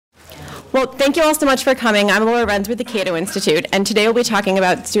Well, thank you all so much for coming. I'm Laura Renz with the Cato Institute, and today we'll be talking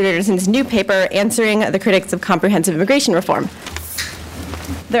about Stuart Anderson's new paper, Answering the Critics of Comprehensive Immigration Reform.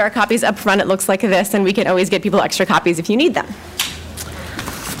 There are copies up front. It looks like this, and we can always get people extra copies if you need them.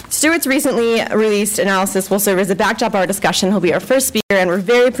 Stuart's recently released analysis will serve as a backdrop of our discussion. He'll be our first speaker, and we're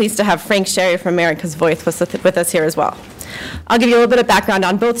very pleased to have Frank Sherry from America's Voice with us here as well. I'll give you a little bit of background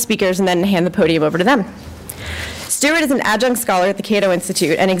on both speakers and then hand the podium over to them. Stuart is an adjunct scholar at the Cato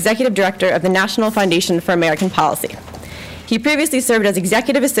Institute and executive director of the National Foundation for American Policy. He previously served as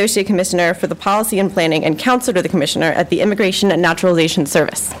Executive Associate Commissioner for the Policy and Planning and Counselor to the Commissioner at the Immigration and Naturalization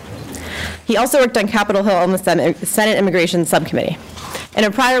Service. He also worked on Capitol Hill on the Senate Immigration Subcommittee. In a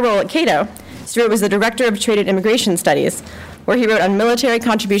prior role at Cato, Stuart was the Director of Trade and Immigration Studies, where he wrote on military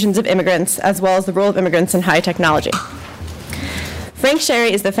contributions of immigrants as well as the role of immigrants in high technology. Frank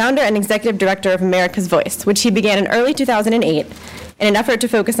Sherry is the founder and executive director of America's Voice, which he began in early 2008 in an effort to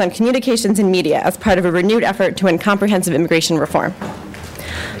focus on communications and media as part of a renewed effort to end comprehensive immigration reform.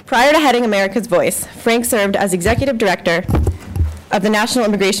 Prior to heading America's Voice, Frank served as executive director of the National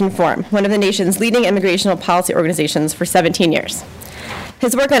Immigration Forum, one of the nation's leading immigration policy organizations, for 17 years.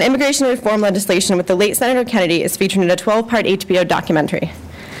 His work on immigration reform legislation with the late Senator Kennedy is featured in a 12-part HBO documentary.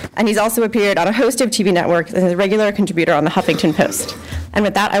 And he's also appeared on a host of TV networks and is a regular contributor on the Huffington Post. And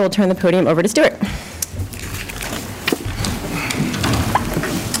with that, I will turn the podium over to Stuart.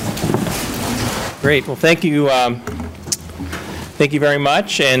 Great. Well, thank you very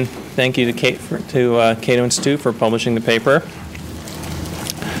much, and thank you to Cato Institute for publishing the paper.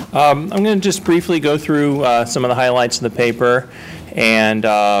 I'm going to just briefly go through some of the highlights of the paper, and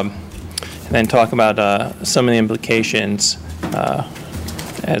then talk about some of the implications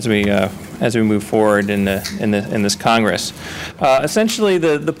as we move forward in this Congress. Essentially,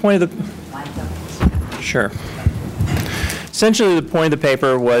 the point of the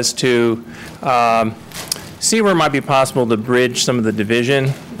paper was to see where it might be possible to bridge some of the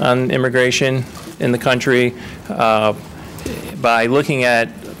division on immigration in the country by looking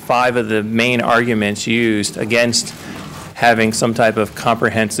at 5 of the main arguments used against having some type of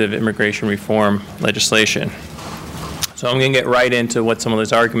comprehensive immigration reform legislation. So I'm going to get right into what some of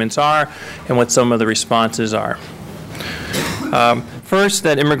those arguments are and what some of the responses are. First,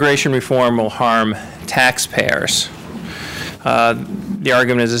 that immigration reform will harm taxpayers. The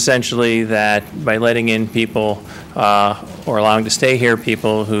argument is essentially that by letting in people or allowing to stay here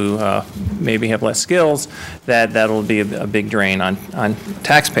people who maybe have less skills, that'll be a big drain on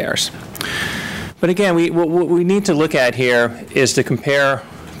taxpayers. But again, what we need to look at here is to compare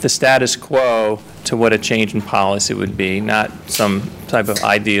the status quo to what a change in policy would be, not some type of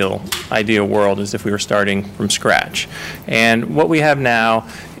ideal world as if we were starting from scratch. And what we have now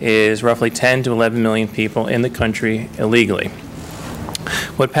is roughly 10 to 11 million people in the country illegally.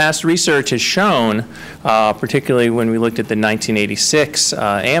 What past research has shown, particularly when we looked at the 1986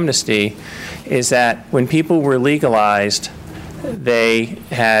 amnesty, is that when people were legalized, they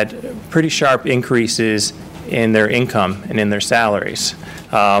had pretty sharp increases in their income and in their salaries.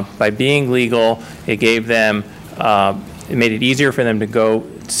 By being legal, it gave them, it made it easier for them to go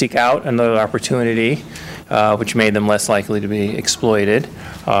seek out another opportunity, which made them less likely to be exploited.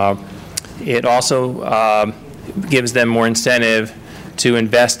 It also gives them more incentive to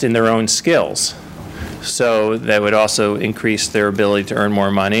invest in their own skills. So that would also increase their ability to earn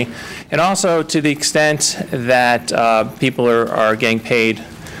more money. And also, to the extent that people are getting paid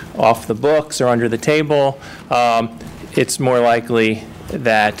off the books or under the table, it's more likely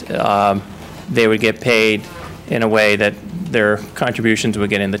that they would get paid in a way that their contributions would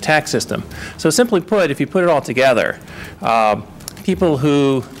get in the tax system. So simply put, if you put it all together, people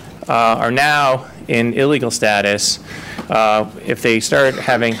who are now in illegal status, if they start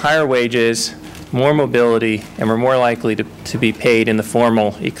having higher wages, more mobility, and we're more likely to be paid in the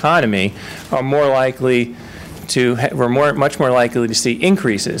formal economy, are more likely to much more likely to see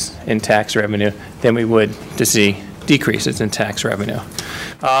increases in tax revenue than we would to see decreases in tax revenue.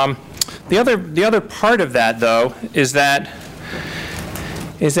 The other part of that, though, is that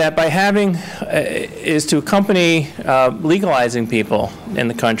by having is to accompany legalizing people in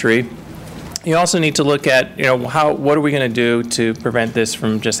the country. You also need to look at, what are we going to do to prevent this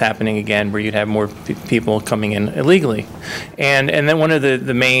from just happening again, where you'd have more people coming in illegally. And then one of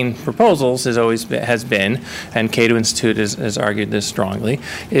the main proposals has been, and Cato Institute has argued this strongly,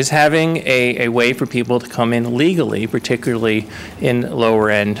 is having a way for people to come in legally, particularly in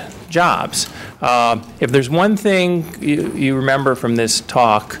lower-end jobs. If there's one thing you remember from this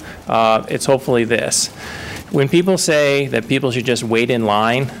talk, it's hopefully this. When people say that people should just wait in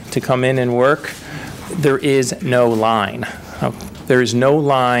line to come in and work, there is no line. there is no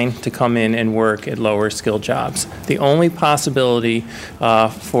line to come in and work at lower skilled jobs. The only possibility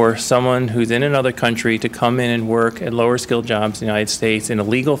for someone who's in another country to come in and work at lower skilled jobs in the United States in a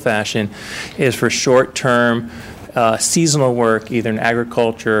legal fashion is for short-term seasonal work, either in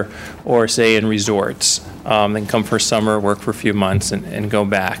agriculture or, say, in resorts. They can come for summer, work for a few months, and go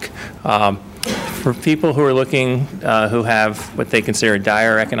back. For people who are looking, who have what they consider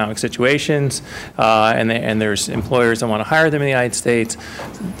dire economic situations, and there's employers that want to hire them in the United States,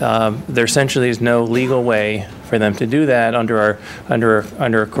 there essentially is no legal way for them to do that under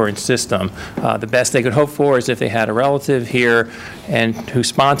our current system. The best they could hope for is if they had a relative here and who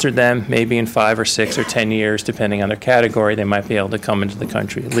sponsored them, maybe in 5 or 6 or 10 years, depending on their category, they might be able to come into the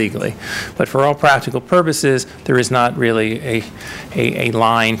country legally. But for all practical purposes, there is not really a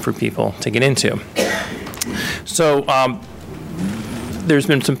line for people to get into. So there's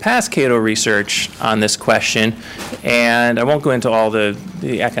been some past Cato research on this question, and I won't go into all the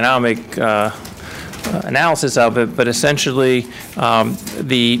economic analysis of it, but essentially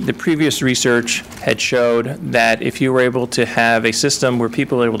the previous research had showed that if you were able to have a system where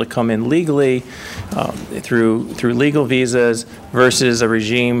people were able to come in legally through legal visas versus a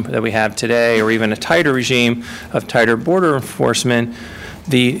regime that we have today, or even a tighter regime of tighter border enforcement,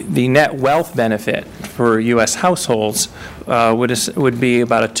 the net wealth benefit for U.S. households would be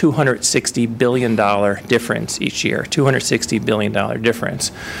about a $260 billion difference each year, $260 billion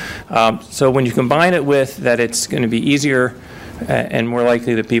difference. So when you combine it with that it's going to be easier and more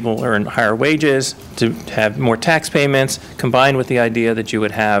likely that people earn higher wages, to have more tax payments, combined with the idea that you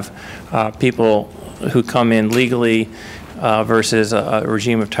would have people who come in legally versus a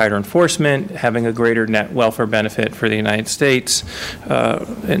regime of tighter enforcement, having a greater net welfare benefit for the United States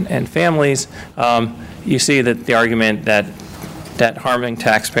and families, you see that the argument that harming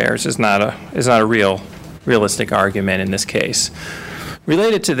taxpayers is not a realistic argument in this case.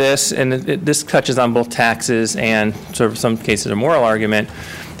 Related to this, and this touches on both taxes and sort of some cases a moral argument,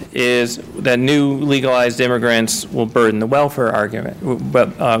 is that new legalized immigrants will burden the welfare argument,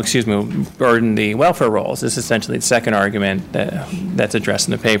 burden the welfare rolls. This is essentially the second argument that's addressed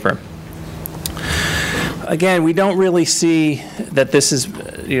in the paper. Again, we don't really see that this is,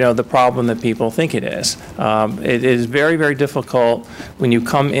 the problem that people think it is. It is very, very difficult when you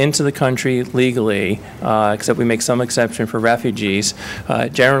come into the country legally, except we make some exception for refugees.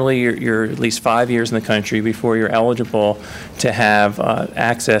 Generally, you're at least 5 years in the country before you're eligible to have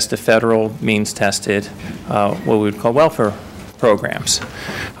access to federal means-tested, what we would call welfare programs.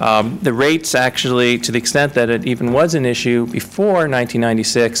 The rates actually, to the extent that it even was an issue before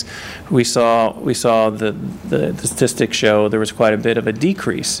 1996, we saw the statistics show there was quite a bit of a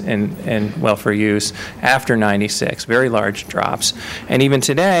decrease in welfare use after 96, very large drops. And even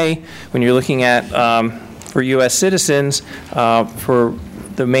today, when you're looking at for U.S. citizens, for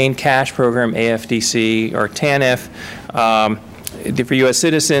the main cash program, AFDC or TANF, for U.S.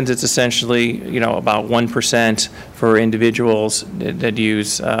 citizens, it's essentially about 1% for individuals that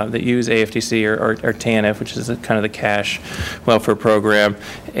use AFDC or TANF, which is kind of the cash welfare program,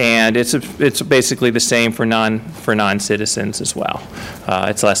 and it's basically the same for non-citizens as well.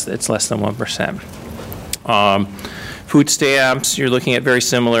 It's less than 1%. Food stamps, you're looking at very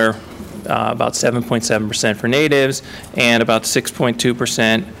similar, about 7.7% for natives and about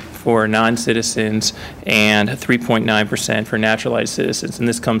 6.2% for non-citizens and 3.9% for naturalized citizens, and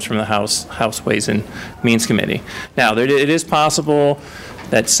this comes from the House Ways and Means Committee. Now, it is possible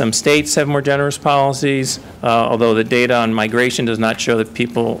that some states have more generous policies, although the data on migration does not show that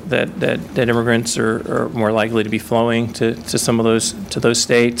that immigrants are more likely to be flowing to some of those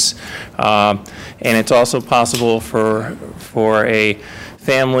states, and it's also possible for a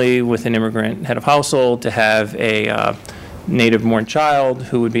family with an immigrant head of household to have a native-born child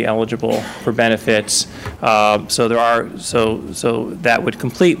who would be eligible for benefits. So that would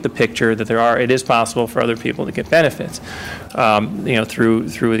complete the picture that it is possible for other people to get benefits, through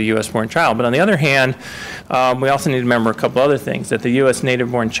the U.S.-born child. But on the other hand, we also need to remember a couple other things. That the U.S.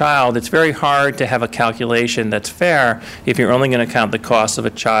 native-born child, it's very hard to have a calculation that's fair if you're only going to count the cost of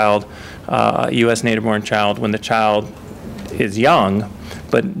a child, a U.S. native-born child, when the child is young,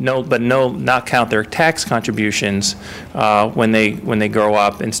 but not count their tax contributions when they grow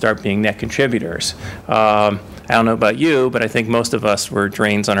up and start being net contributors. I don't know about you, but I think most of us were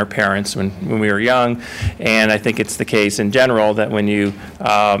drains on our parents when we were young, and I think it's the case in general that when you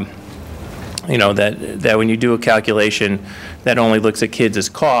that when you do a calculation that only looks at kids as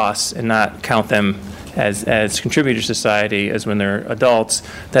costs and not count them as contributors to society as when they're adults,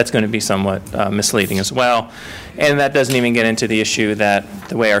 that's going to be somewhat misleading as well. And that doesn't even get into the issue that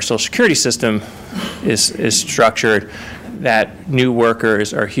the way our Social Security system is structured, that new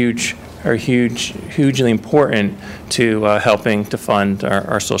workers are hugely important to helping to fund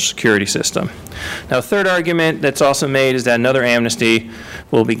our Social Security system. Now, a third argument that's also made is that another amnesty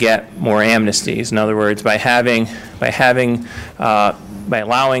will beget more amnesties. In other words, by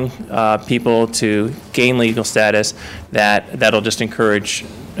allowing people to gain legal status, that'll just encourage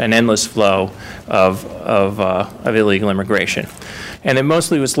an endless flow of illegal immigration. And it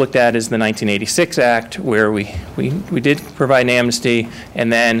mostly was looked at as the 1986 Act, where we did provide an amnesty,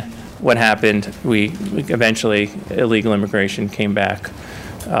 and then what happened, we eventually, illegal immigration came back,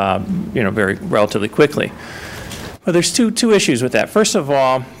 very relatively quickly. But there's two issues with that. First of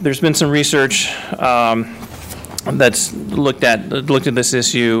all, there's been some research that's looked at this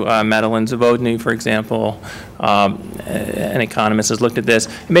issue. Madeleine Zavodny, for example, an economist, has looked at this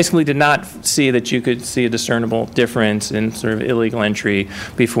and basically did not see that you could see a discernible difference in sort of illegal entry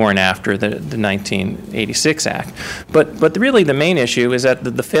before and after the 1986 Act. But really the main issue is that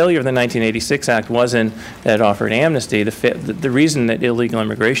the failure of the 1986 Act wasn't that it offered amnesty. The reason that illegal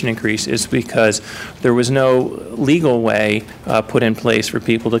immigration increased is because there was no legal way put in place for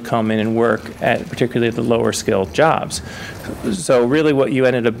people to come in and work at particularly at the lower skilled jobs. So really what you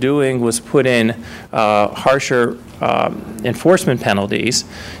ended up doing was put in harsher enforcement penalties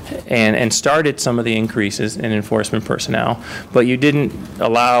and started some of the increases in enforcement personnel, but you didn't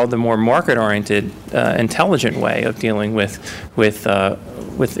allow the more market-oriented, intelligent way of dealing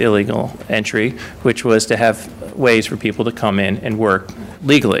with illegal entry, which was to have ways for people to come in and work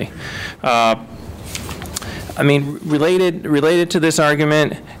legally. Related to this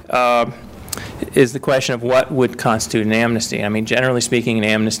argument is the question of what would constitute an amnesty. I mean, generally speaking, an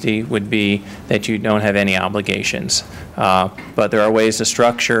amnesty would be that you don't have any obligations. But there are ways to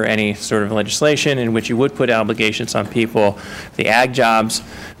structure any sort of legislation in which you would put obligations on people. The ag jobs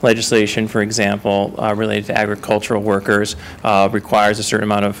legislation, for example, related to agricultural workers, requires a certain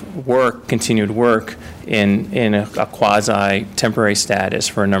amount of work, continued work, in a quasi-temporary status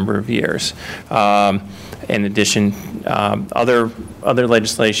for a number of years. In addition, other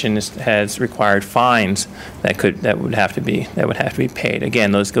legislation has required fines that would have to be paid.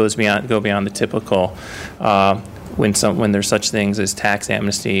 Again, those go beyond the typical when there's such things as tax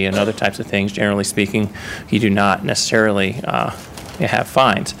amnesty and other types of things. Generally speaking, you do not necessarily have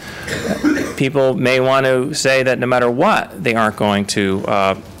fines. People may want to say that no matter what, they aren't going to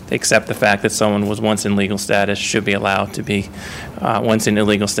accept the fact that someone was once in legal status should be allowed to be once in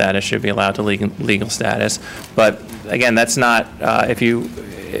illegal status should be allowed to legal status. But again, that's not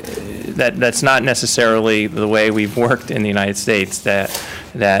that's not necessarily the way we've worked in the United States.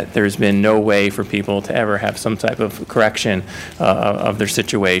 That there's been no way for people to ever have some type of correction of their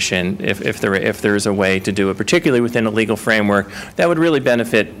situation if there is a way to do it, particularly within a legal framework that would really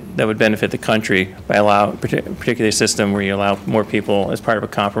benefit the country by particularly a system where you allow more people, as part of a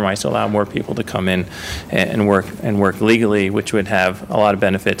compromise, to allow more people to come in and work legally, which would have a lot of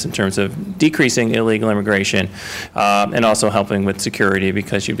benefits in terms of decreasing illegal immigration and also helping with security,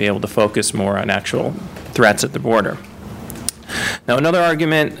 because you'd be able to focus more on actual threats at the border. Now, another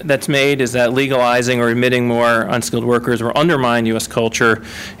argument that's made is that legalizing or admitting more unskilled workers will undermine U.S. culture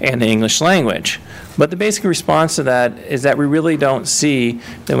and the English language. But the basic response to that is that we really don't see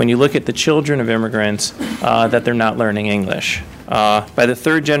that when you look at the children of immigrants that they're not learning English. By the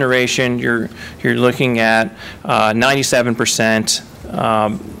third generation, you're looking at 97%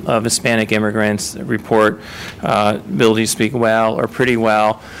 of Hispanic immigrants report ability to speak well or pretty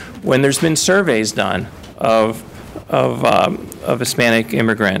well. When there's been surveys done of Hispanic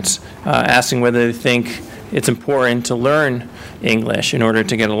immigrants, asking whether they think it's important to learn English in order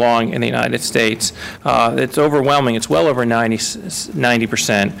to get along in the United States. It's overwhelming. It's well over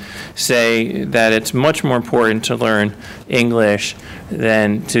 90% say that it's much more important to learn English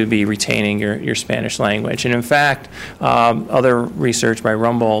than to be retaining your Spanish language. And in fact, other research by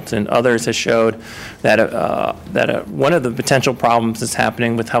Rumboldt and others has showed that one of the potential problems that's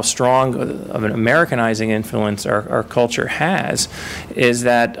happening with how strong of an Americanizing influence our culture has is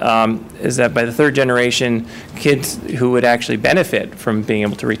that by the third generation, kids who would actually benefit from being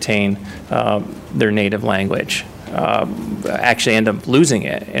able to retain their native language actually end up losing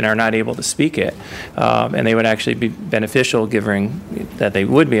it and are not able to speak it. And they would actually be beneficial given that they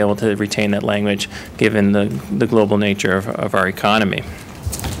would be able to retain that language given the global nature of our economy.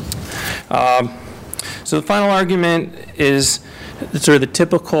 So the final argument is sort of the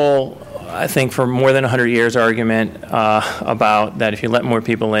typical I think, for more than 100 years argument about that if you let more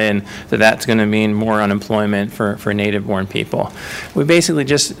people in, that's going to mean more unemployment for native-born people. We basically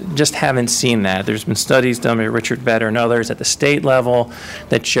just haven't seen that. There's been studies done by Richard Vedder and others at the state level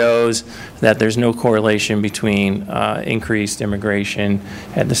that shows that there's no correlation between increased immigration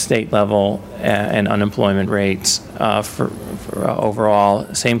at the state level and unemployment rates for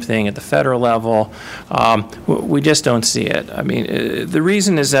overall. Same thing at the federal level. We just don't see it. I mean, the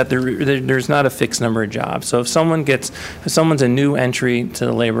reason is that there's not a fixed number of jobs. So if someone's a new entry to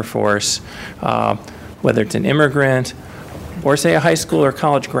the labor force, whether it's an immigrant or say a high school or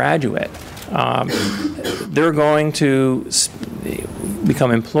college graduate, they're going to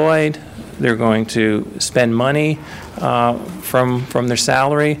become employed. They're going to spend money from their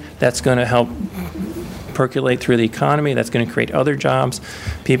salary. That's going to help percolate through the economy. That's going to create other jobs.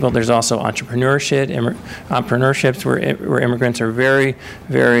 There's also entrepreneurships where immigrants are very,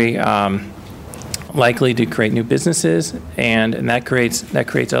 very likely to create new businesses, and that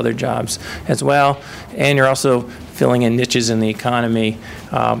creates other jobs as well. And you're also filling in niches in the economy,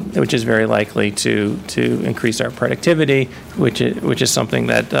 which is very likely to increase our productivity, which is something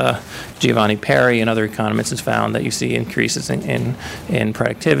that Giovanni Perry and other economists have found, that you see increases in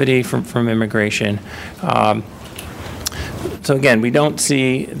productivity from immigration. So again, we don't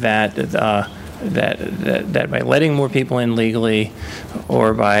see that by letting more people in legally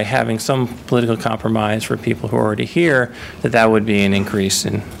or by having some political compromise for people who are already here, that would be an increase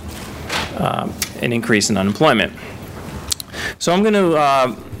in unemployment. So I'm going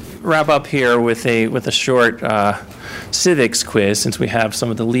to wrap up here with a short civics quiz, since we have some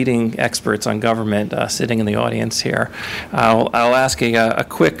of the leading experts on government sitting in the audience here. I'll ask a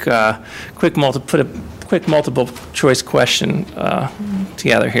quick multiple choice question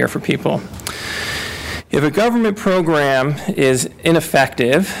together here for people. If a government program is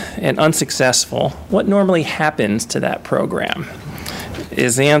ineffective and unsuccessful, what normally happens to that program?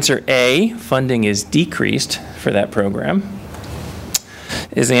 Is the answer A, funding is decreased for that program?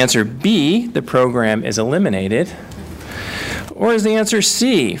 Is the answer B, the program is eliminated? Or is the answer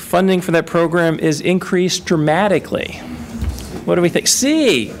C, funding for that program is increased dramatically? What do we think?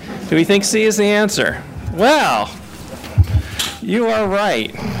 C. Do we think C is the answer? Well, you are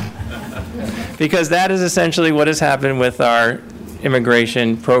right. Because that is essentially what has happened with our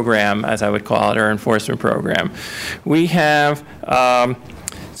immigration program, as I would call it, our enforcement program. We have,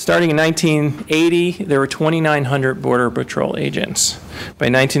 starting in 1980, there were 2,900 Border Patrol agents. By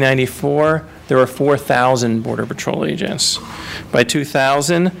 1994, there were 4,000 Border Patrol agents. By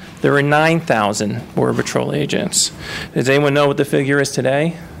 2000, there were 9,000 Border Patrol agents. Does anyone know what the figure is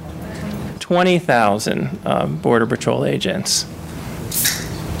today? 20,000 Border Patrol agents.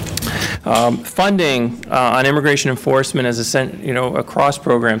 Funding on immigration enforcement across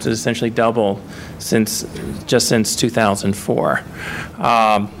programs has essentially doubled since 2004.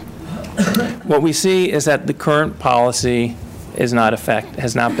 What we see is that the current policy has not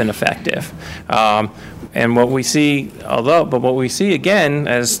been effective. And what we see, what we see again,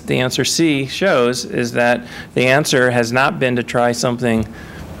 as the answer C shows, is that the answer has not been to try something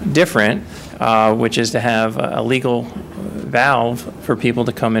different, which is to have a legal valve for people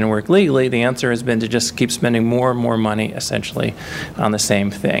to come in and work legally. The answer has been to just keep spending more and more money, essentially, on the same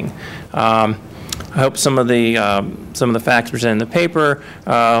thing. I hope some of the facts presented in the paper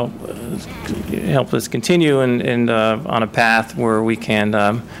help us continue on a path where we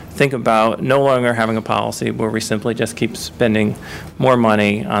can think about no longer having a policy where we simply just keep spending more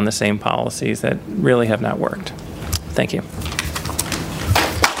money on the same policies that really have not worked. Thank you.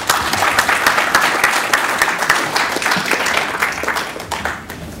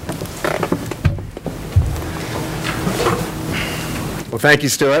 Well, thank you,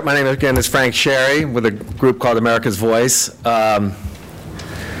 Stuart. My name, again, is Frank Sherry with a group called America's Voice.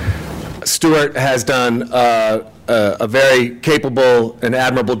 Stuart has done a very capable and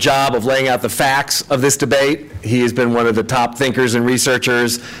admirable job of laying out the facts of this debate. He has been one of the top thinkers and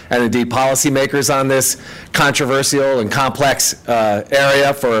researchers and indeed policymakers on this controversial and complex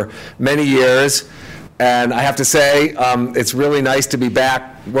area for many years. And I have to say, it's really nice to be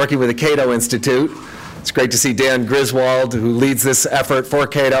back working with the Cato Institute. It's great to see Dan Griswold, who leads this effort for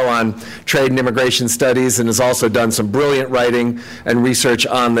Cato on trade and immigration studies and has also done some brilliant writing and research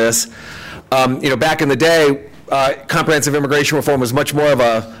on this. Back in the day, comprehensive immigration reform was much more of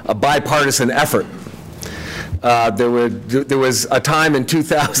a bipartisan effort. There was a time in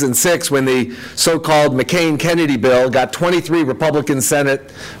 2006 when the so-called McCain-Kennedy bill got 23 Republican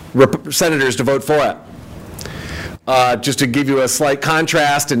senators to vote for it. Just to give you a slight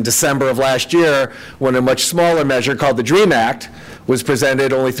contrast, in December of last year, when a much smaller measure called the DREAM Act was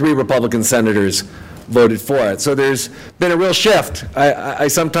presented, only 3 Republican senators voted for it. So there's been a real shift. I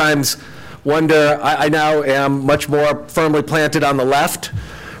sometimes wonder, I now am much more firmly planted on the left.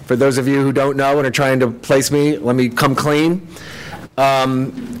 For those of you who don't know and are trying to place me, let me come clean.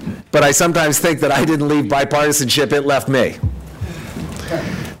 But I sometimes think that I didn't leave bipartisanship, it left me.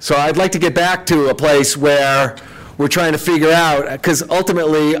 So I'd like to get back to a place where we're trying to figure out, because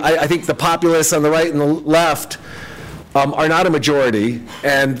ultimately I think the populists on the right and the left are not a majority,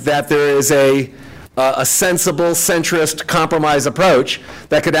 and that there is a sensible, centrist, compromise approach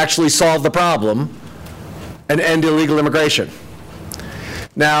that could actually solve the problem and end illegal immigration.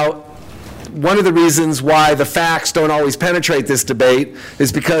 Now, one of the reasons why the facts don't always penetrate this debate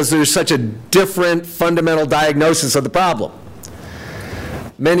is because there's such a different fundamental diagnosis of the problem.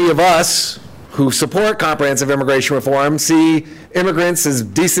 Many of us who support comprehensive immigration reform see immigrants as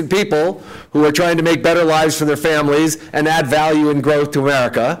decent people who are trying to make better lives for their families and add value and growth to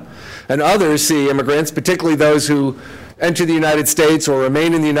America. And others see immigrants, particularly those who enter the United States or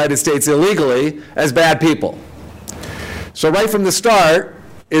remain in the United States illegally, as bad people. So right from the start,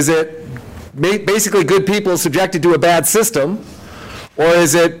 is it basically good people subjected to a bad system, or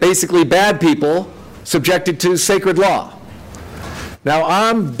is it basically bad people subjected to sacred law? Now,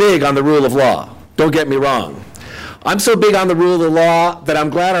 I'm big on the rule of law, don't get me wrong. I'm so big on the rule of the law that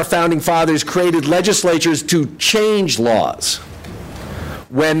I'm glad our founding fathers created legislatures to change laws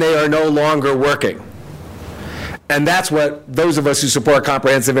when they are no longer working. And that's what those of us who support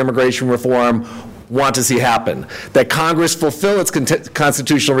comprehensive immigration reform want to see happen, that Congress fulfill its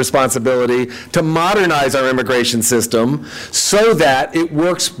constitutional responsibility to modernize our immigration system so that it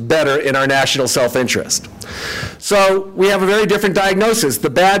works better in our national self-interest. So we have a very different diagnosis. The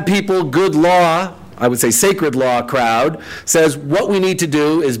bad people, good law, I would say sacred law crowd, says what we need to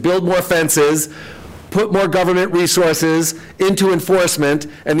do is build more fences, put more government resources into enforcement,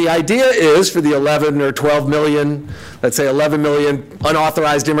 and the idea is for the 11 or 12 million, let's say 11 million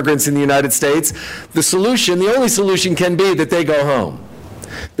unauthorized immigrants in the United States, the only solution can be that they go home.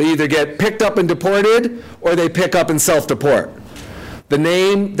 They either get picked up and deported, or they pick up and self-deport. The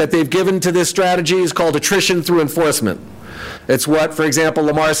name that they've given to this strategy is called attrition through enforcement. It's what, for example,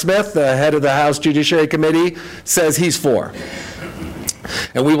 Lamar Smith, the head of the House Judiciary Committee, says he's for.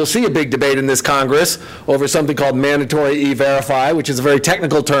 And we will see a big debate in this Congress over something called mandatory E-Verify, which is a very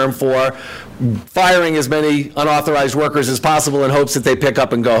technical term for firing as many unauthorized workers as possible in hopes that they pick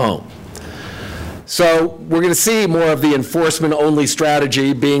up and go home. So we're going to see more of the enforcement-only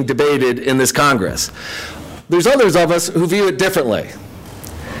strategy being debated in this Congress. There's others of us who view it differently.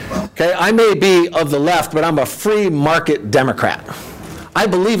 Okay, I may be of the left, but I'm a free market Democrat. I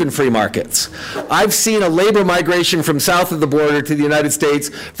believe in free markets. I've seen a labor migration from south of the border to the United States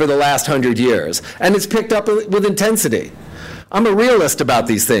for the last 100 years, and it's picked up with intensity. I'm a realist about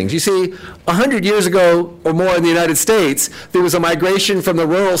these things. You see, 100 years ago or more in the United States, there was a migration from the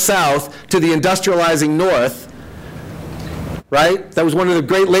rural south to the industrializing north, right? That was one of the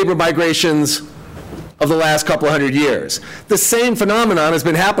great labor migrations of the last couple hundred years. The same phenomenon has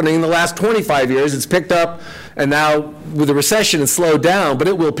been happening in the last 25 years. It's picked up, and now with the recession it's slowed down, but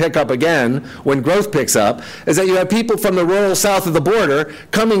it will pick up again when growth picks up, is that you have people from the rural south of the border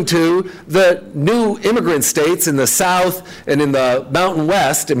coming to the new immigrant states in the south and in the Mountain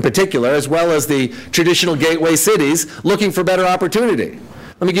West in particular, as well as the traditional gateway cities, looking for better opportunity.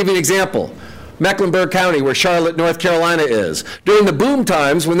 Let me give you an example. Mecklenburg County, where Charlotte, North Carolina is. During the boom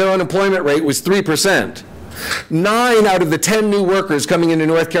times, when their unemployment rate was 3%, 9 out of the 10 new workers coming into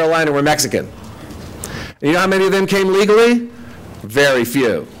North Carolina were Mexican. And you know how many of them came legally? Very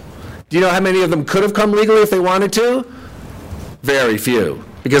few. Do you know how many of them could have come legally if they wanted to? Very few.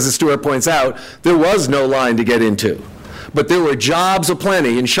 Because as Stuart points out, there was no line to get into. But there were jobs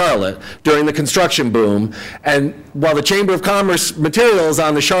aplenty in Charlotte during the construction boom, and while the Chamber of Commerce materials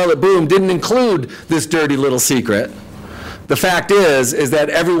on the Charlotte boom didn't include this dirty little secret, the fact is that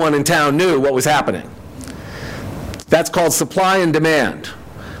everyone in town knew what was happening. That's called supply and demand.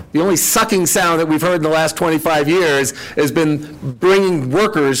 The only sucking sound that we've heard in the last 25 years has been bringing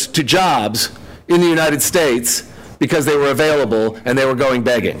workers to jobs in the United States because they were available and they were going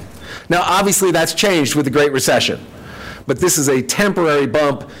begging. Now, obviously, that's changed with the Great Recession. But this is a temporary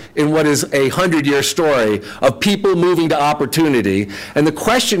bump in what is a 100-year story of people moving to opportunity. And the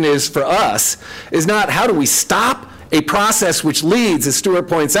question is, for us, is not how do we stop a process which leads, as Stuart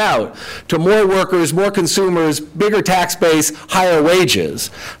points out, to more workers, more consumers, bigger tax base, higher wages.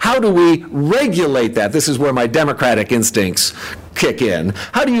 How do we regulate that? This is where my democratic instincts kick in?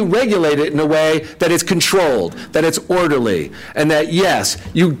 How do you regulate it in a way that it's controlled, that it's orderly, and that, yes,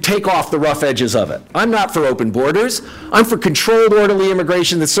 you take off the rough edges of it? I'm not for open borders. I'm for controlled, orderly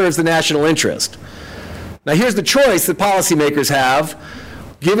immigration that serves the national interest. Now, here's the choice that policymakers have,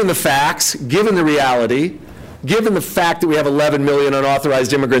 given the facts, given the reality, given the fact that we have 11 million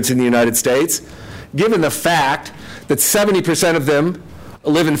unauthorized immigrants in the United States, given the fact that 70% of them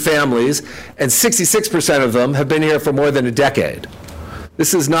live in families and 66% of them have been here for more than a decade.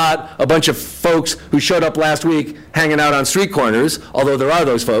 This is not a bunch of folks who showed up last week hanging out on street corners, although there are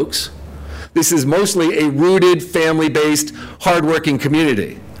those folks. This is mostly a rooted, family-based, hardworking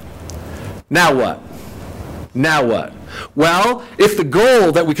community. Now what? Now what? Well, if the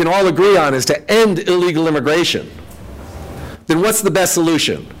goal that we can all agree on is to end illegal immigration, then what's the best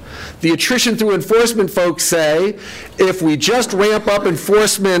solution? The attrition through enforcement folks say, if we just ramp up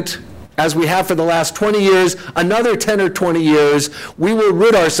enforcement as we have for the last 20 years, another 10 or 20 years, we will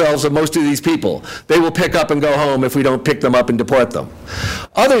rid ourselves of most of these people. They will pick up and go home if we don't pick them up and deport them.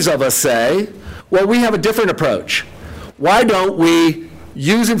 Others of us say, well, we have a different approach. Why don't we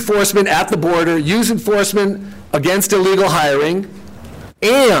use enforcement at the border, use enforcement against illegal hiring,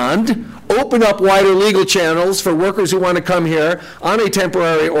 and open up wider legal channels for workers who want to come here on a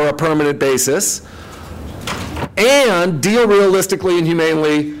temporary or a permanent basis, and deal realistically and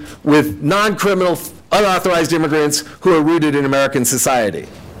humanely with non-criminal, unauthorized immigrants who are rooted in American society.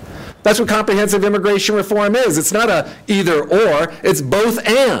 That's what comprehensive immigration reform is. It's not a either or, it's both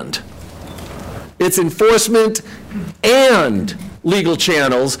and. It's enforcement and legal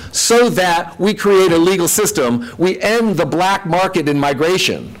channels so that we create a legal system. We end the black market in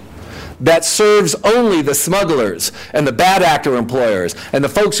migration that serves only the smugglers and the bad actor employers and the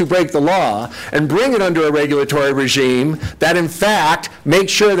folks who break the law, and bring it under a regulatory regime that in fact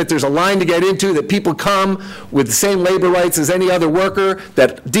makes sure that there's a line to get into, that people come with the same labor rights as any other worker,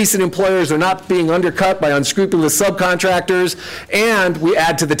 that decent employers are not being undercut by unscrupulous subcontractors, and we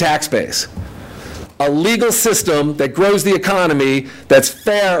add to the tax base. A legal system that grows the economy, that's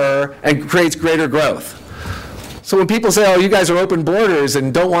fairer and creates greater growth. So when people say, oh, you guys are open borders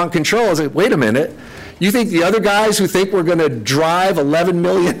and don't want control, I say, wait a minute. You think the other guys who think we're going to drive 11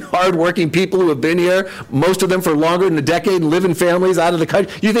 million hardworking people who have been here, most of them for longer than a decade, and live in families out of the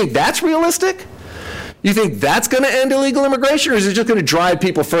country, you think that's realistic? You think that's going to end illegal immigration, or is it just going to drive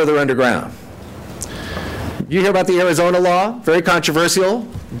people further underground? You hear about the Arizona law, very controversial.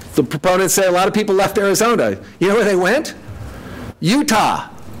 The proponents say a lot of people left Arizona. You know where they went? Utah.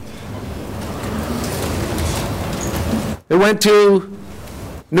 They went to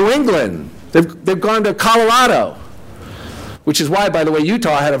New England. They've gone to Colorado, which is why, by the way,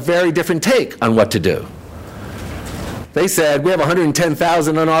 Utah had a very different take on what to do. They said, we have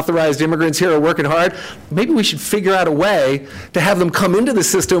 110,000 unauthorized immigrants here who are working hard. Maybe we should figure out a way to have them come into the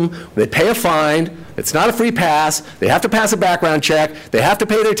system. They pay a fine. It's not a free pass. They have to pass a background check. They have to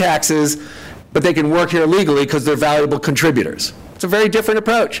pay their taxes, but they can work here legally because they're valuable contributors. It's a very different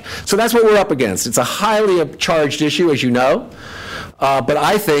approach. So that's what we're up against. It's a highly charged issue, as you know. But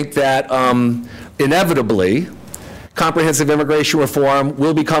I think that inevitably, comprehensive immigration reform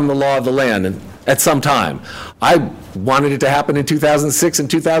will become the law of the land at some time. I wanted it to happen in 2006 and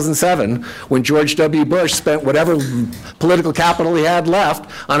 2007 when George W. Bush spent whatever political capital he had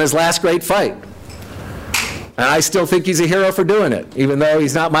left on his last great fight. And I still think he's a hero for doing it, even though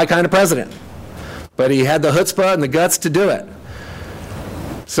he's not my kind of president. But he had the chutzpah and the guts to do it.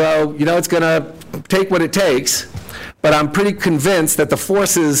 So, you know, it's going to take what it takes. But I'm pretty convinced that the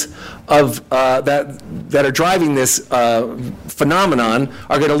forces of that are driving this phenomenon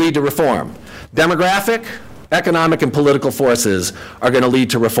are going to lead to reform. Demographic, economic, and political forces are going to lead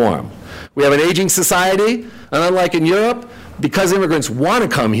to reform. We have an aging society, and unlike in Europe, because immigrants want to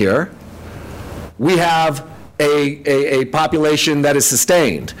come here, we have a population that is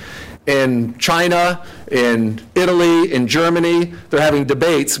sustained. In China, in Italy, in Germany, they're having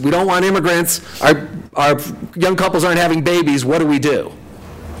debates. We don't want immigrants. Our young couples aren't having babies. What do we do?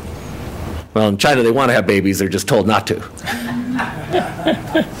 Well, in China, they want to have babies. They're just told not to.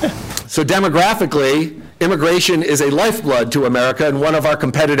 So demographically, immigration is a lifeblood to America and one of our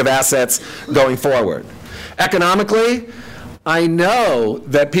competitive assets going forward. Economically, I know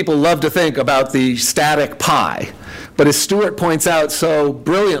that people love to think about the static pie. But as Stuart points out so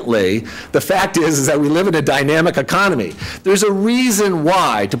brilliantly, the fact is that we live in a dynamic economy. There's a reason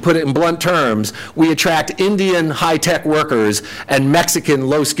why, to put it in blunt terms, we attract Indian high-tech workers and Mexican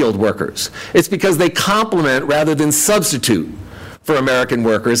low-skilled workers. It's because they complement rather than substitute for American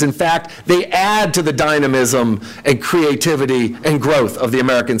workers. In fact, they add to the dynamism and creativity and growth of the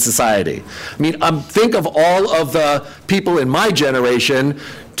American society. I mean, think of all of the people in my generation,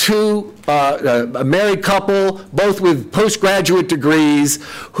 a married couple, both with postgraduate degrees,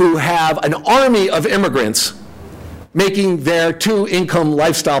 who have an army of immigrants making their two-income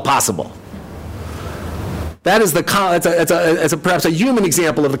lifestyle possible. That is perhaps a human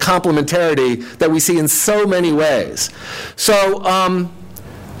example of the complementarity that we see in so many ways. So, and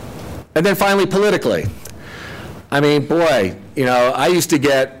then finally, politically. I mean, boy, I used to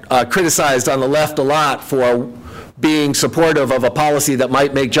get criticized on the left a lot for being supportive of a policy that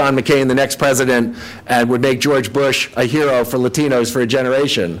might make John McCain the next president and would make George Bush a hero for Latinos for a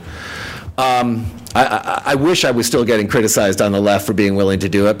generation. I wish I was still getting criticized on the left for being willing to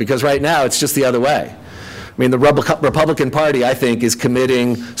do it, because right now it's just the other way. I mean, the Republican Party, I think, is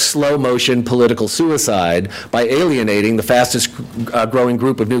committing slow-motion political suicide by alienating the fastest growing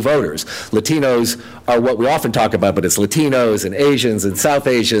group of new voters. Latinos are what we often talk about, but it's Latinos and Asians and South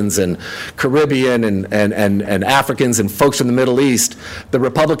Asians and Caribbean and Africans and folks from the Middle East. The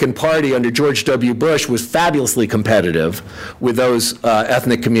Republican Party under George W. Bush was fabulously competitive with those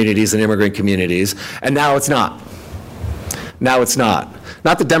ethnic communities and immigrant communities, and now it's not. Now it's not.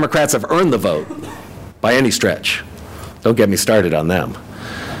 Not that Democrats have earned the vote by any stretch. Don't get me started on them.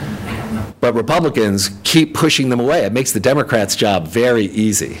 But Republicans keep pushing them away. It makes the Democrats' job very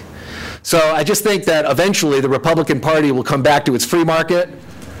easy. So I just think that eventually the Republican Party will come back to its free market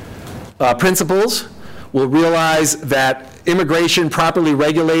principles, will realize that immigration properly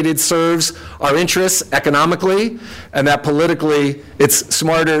regulated serves our interests economically, and that politically it's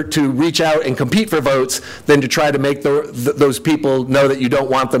smarter to reach out and compete for votes than to try to make those people know that you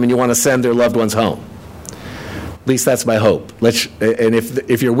don't want them and you want to send their loved ones home. At least that's my hope. And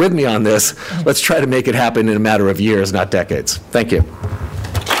if you're with me on this, let's try to make it happen in a matter of years, not decades. Thank you.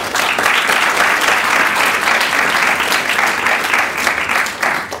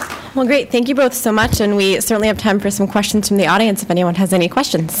 Well, great. Thank you both so much, and we certainly have time for some questions from the audience if anyone has any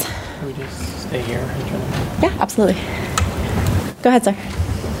questions. Can we just stay here? Yeah, absolutely. Go ahead, sir.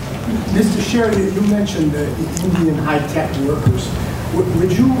 Mr. Sheridan, you mentioned the Indian high-tech workers.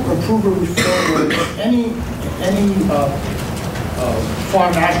 Would you approve a reform where any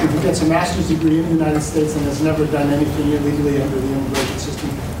foreign actor who gets a master's degree in the United States and has never done anything illegally under the immigration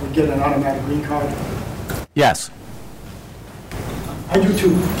system would get an automatic green card? Yes. I do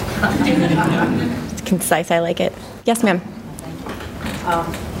too. It's concise. I like it. Yes, ma'am.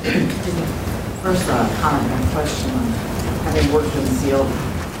 First, comment and question on having worked in the field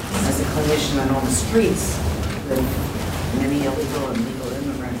as a clinician and on the streets with many illegal and legal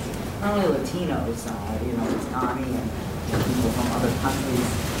immigrants, not only Latinos, Pakistani and people from other countries.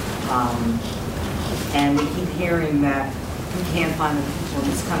 And we keep hearing that we can't find the people in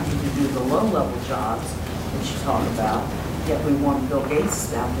this country to do the low-level jobs, which you talk about, yet we want Bill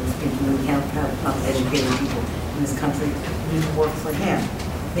Gates out there speaking. We can't have enough educated people in this country to do the work for him. I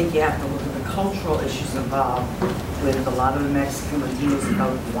think you have to look at the cultural issues involved with a lot of the Mexican Latinos who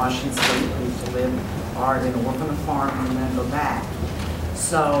go to Washington State, who used to live, are going to work on the farm and then go back.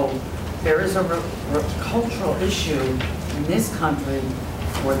 So there is a cultural issue in this country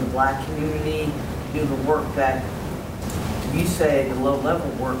for the black community to do the work that you say the low-level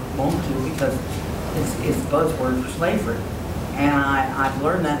work won't do because it's buzzword for slavery. And I've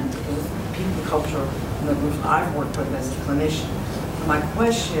learned that because people culture in the groups I've worked with as a clinician. My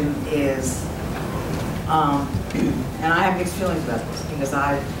question is, and I have mixed feelings about this because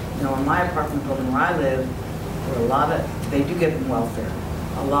in my apartment building where I live, there are a lot of, they do get welfare,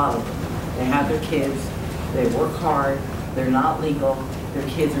 a lot of them. They have their kids, they work hard, they're not legal, their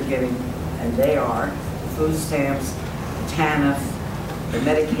kids are getting, and they are, food stamps, TANF, the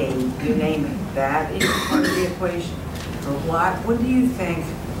Medicaid, you name it. That is part of the equation. For what do you think?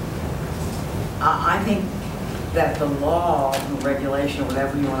 I think that the law, the regulation,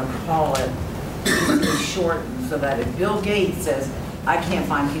 whatever you want to call it, needs to be shortened so that if Bill Gates says, I can't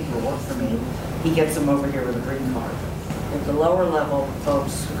find people to work for me, he gets them over here with a green card. If the lower level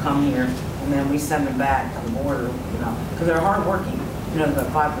folks who come here, and then we send them back to the border, because they're hardworking, the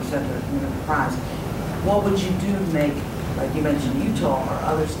 5% that are committing crimes, what would you do to make, like you mentioned, Utah or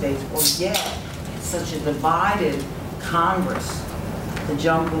other states, or get such a divided Congress to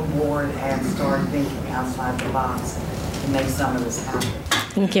jump aboard and start thinking outside the box to make some of this happen?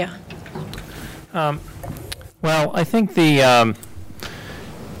 Thank you. Well, I think I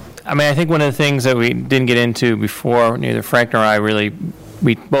think one of the things that we didn't get into before, neither Frank nor I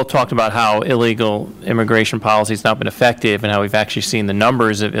we both talked about how illegal immigration policy has not been effective and how we've actually seen the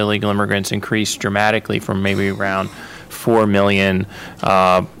numbers of illegal immigrants increase dramatically from maybe around 4 million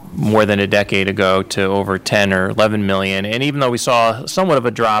more than a decade ago to over 10 or 11 million. And even though we saw somewhat of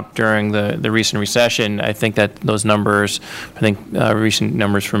a drop during the recent recession, I think that those numbers, recent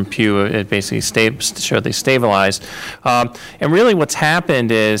numbers from Pew, it basically showed they stabilized. And really what's happened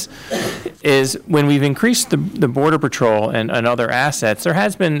is when we've increased the Border Patrol and other assets, it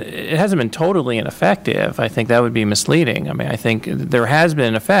hasn't been totally ineffective. I think that would be misleading. I mean, I think there has been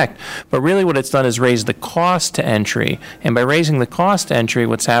an effect, but really what it's done is raise the cost to entry. And by raising the cost to entry,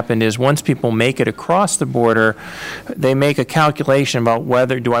 what's happened is once people make it across the border, they make a calculation about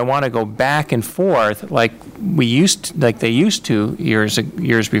whether do I want to go back and forth like they used to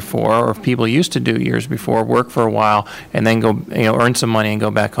years before, or people used to do years before, work for a while and then go earn some money and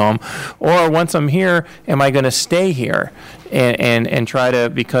go back home, or once I'm here, am I going to stay here? And try to,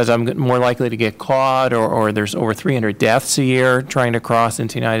 because I'm more likely to get caught, or there's over 300 deaths a year trying to cross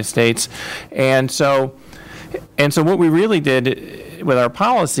into the United States. And so what we really did with our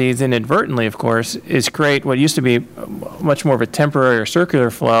policies, inadvertently, of course, is create what used to be much more of a temporary or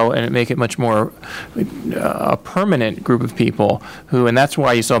circular flow and make it much more a permanent group of people who, and that's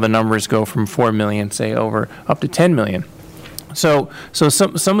why you saw the numbers go from 4 million, say, up to 10 million. So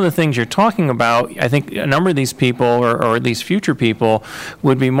some of the things you're talking about, I think a number of these people, or at least future people,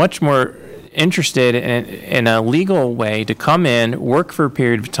 would be much more interested in a legal way to come in, work for a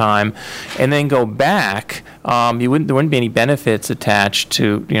period of time, and then go back. There wouldn't be any benefits attached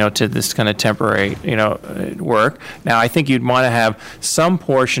to to this kind of temporary work. Now, I think you'd want to have some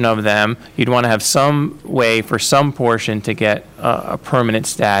portion of them. You'd want to have some way for some portion to get a permanent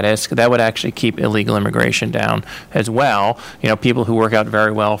status. That would actually keep illegal immigration down as well. People who work out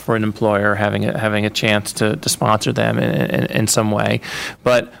very well for an employer having a chance to sponsor them in some way.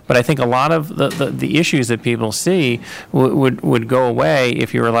 But I think a lot of the issues that people see would go away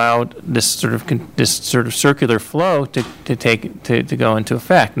if you're allowed this sort of circular flow to go into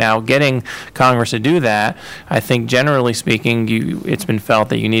effect. Now, getting Congress to do that, I think generally speaking, it's been felt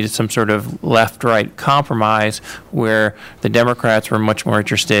that you needed some sort of left-right compromise where the Democrats were much more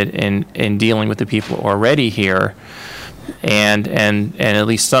interested in dealing with the people already here. And at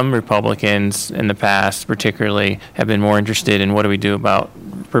least some Republicans in the past particularly have been more interested in what do we do about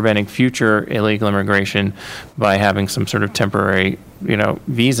preventing future illegal immigration by having some sort of temporary,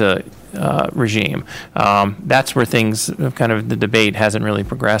 visa regime. That's where things, kind of the debate hasn't really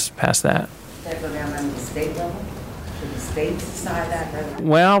progressed past that. That go down on the state level? Should the states decide that rather?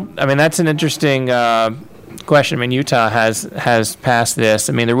 Well, I mean, that's an interesting question. I mean, Utah has passed this.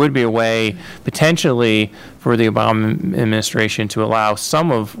 I mean, there would be a way potentially for the Obama administration to allow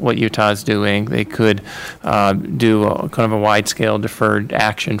some of what Utah is doing. They could do kind of a wide-scale deferred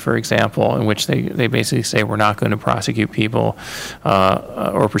action, for example, in which they basically say we're not going to prosecute people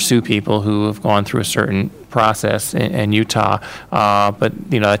or pursue people who have gone through a certain process in Utah. But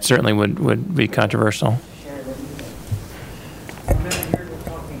that certainly would be controversial.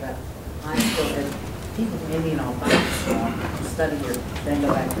 Study here, then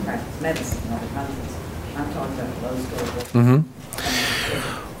go back to practice medicine in other countries. I'm talking about low school.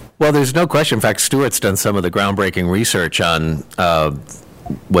 Mm-hmm. Well, there's no question. In fact, Stuart's done some of the groundbreaking research on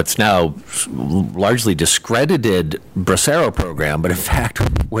what's now largely discredited Bracero program, but in fact,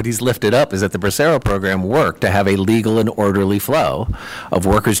 what he's lifted up is that the Bracero program worked to have a legal and orderly flow of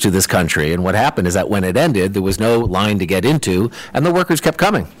workers to this country. And what happened is that when it ended, there was no line to get into, and the workers kept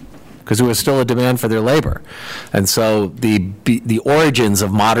coming, because there was still a demand for their labor. And so the origins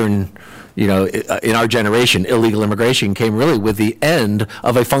of modern, in our generation, illegal immigration came really with the end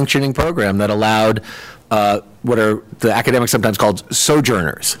of a functioning program that allowed what are the academics sometimes called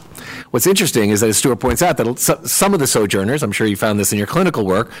sojourners. What's interesting is that, as Stuart points out, that some of the sojourners, I'm sure you found this in your clinical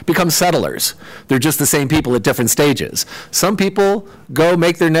work, become settlers. They're just the same people at different stages. Some people go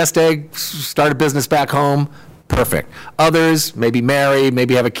make their nest egg, start a business back home, perfect. Others maybe marry,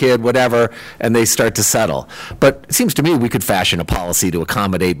 maybe have a kid, whatever, and they start to settle. But it seems to me we could fashion a policy to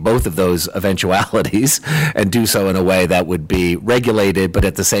accommodate both of those eventualities and do so in a way that would be regulated, but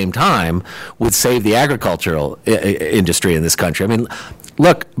at the same time would save the agricultural industry in this country. I mean,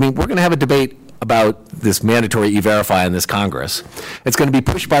 look, we're going to have a debate about this mandatory E-Verify in this Congress. It's going to be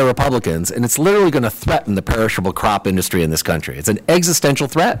pushed by Republicans, and it's literally going to threaten the perishable crop industry in this country. It's an existential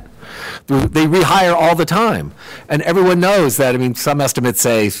threat. They rehire all the time. And everyone knows that, some estimates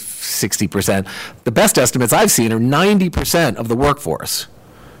say 60%. The best estimates I've seen are 90% of the workforce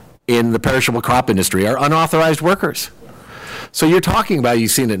in the perishable crop industry are unauthorized workers. So you're talking about,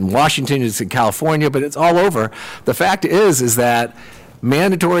 you've seen it in Washington, it's in California, but it's all over. The fact is that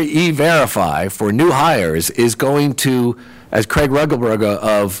mandatory E-Verify for new hires is going to, as Craig Rugelberger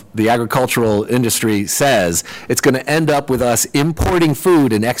of the agricultural industry says, it's going to end up with us importing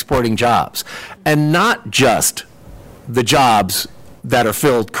food and exporting jobs. And not just the jobs that are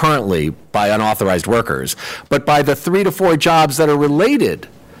filled currently by unauthorized workers, but by the 3 to 4 jobs that are related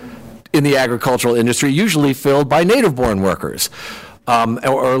in the agricultural industry, usually filled by native-born workers.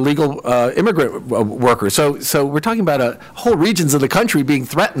 Or legal immigrant workers. So we're talking about whole regions of the country being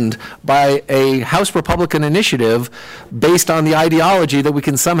threatened by a House Republican initiative based on the ideology that we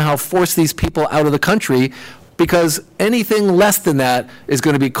can somehow force these people out of the country, because anything less than that is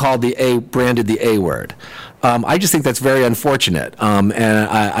going to be called branded the A word. I just think that's very unfortunate, and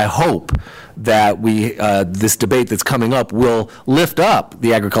I hope that this debate that's coming up will lift up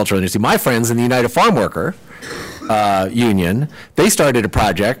the agricultural industry. My friends in the United Farm Worker Union, they started a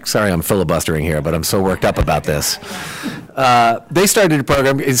project. Sorry, I'm filibustering here, but I'm so worked up about this. They started a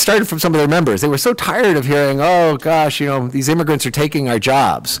program. It started from some of their members. They were so tired of hearing, oh gosh, these immigrants are taking our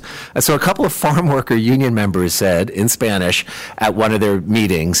jobs. And so a couple of farm worker union members said in Spanish at one of their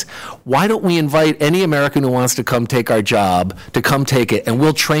meetings, why don't we invite any American who wants to come take our job to come take it, and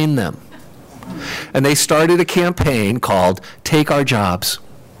we'll train them. And they started a campaign called Take Our Jobs.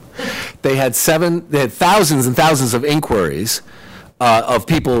 They had thousands and thousands of inquiries of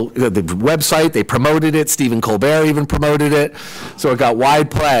people. The website, they promoted it. Stephen Colbert even promoted it. So it got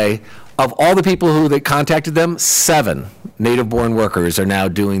wide play. Of all the people who they contacted them, 7 native-born workers are now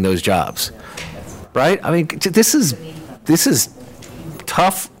doing those jobs. Right? I mean, this is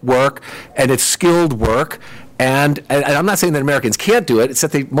tough work, and it's skilled work. And I'm not saying that Americans can't do it, it's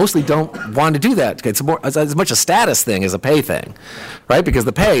that they mostly don't want to do that. It's as much a status thing as a pay thing, right? Because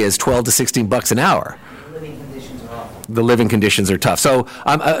the pay is $12 to $16 an hour. The living conditions are awful. The living conditions are tough.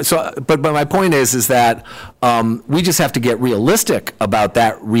 But my point is that we just have to get realistic about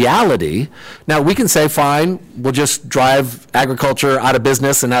that reality. Now, we can say, fine, we'll just drive agriculture out of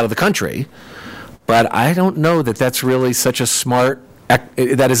business and out of the country. But I don't know that that's really such a smart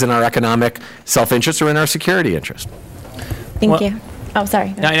that is in our economic self-interest or in our security interest. Thank you. Oh,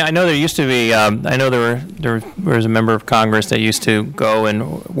 sorry. I know there used to be, I know there was a member of Congress that used to go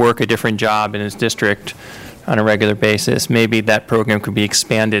and work a different job in his district on a regular basis. Maybe that program could be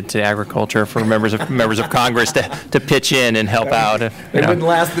expanded to agriculture for members of Congress to pitch in and help out. It wouldn't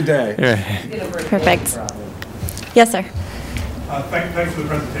last the day. Perfect. Yes, sir. Thanks for the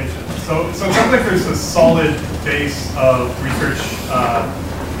presentation. So it sounds like there's a solid base of research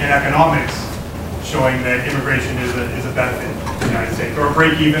in economics showing that immigration is a benefit to the United States, or a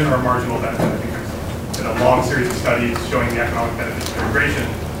break-even or a marginal benefit. I think there's been a long series of studies showing the economic benefits of immigration.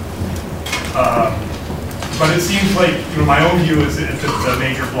 But it seems like, my own view is that the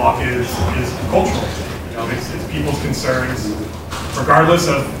major block is cultural. It's people's concerns. Regardless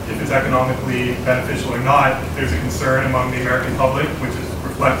of if it's economically beneficial or not, there's a concern among the American public, which is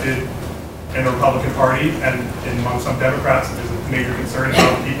reflected in the Republican Party and among some Democrats. There's a major concern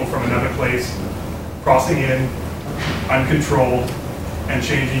about people from another place crossing in uncontrolled and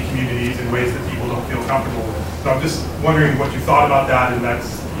changing communities in ways that people don't feel comfortable with. So I'm just wondering what you thought about that, and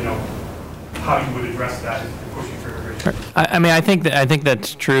that's, how you would address that if you're pushing for immigration. I mean, I think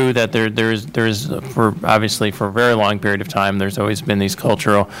that's true. That there's for obviously for a very long period of time, there's always been these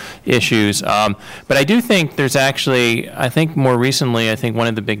cultural issues. But I do think there's actually, I think more recently, I think one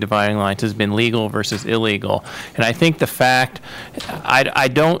of the big dividing lines has been legal versus illegal. And I think the fact, I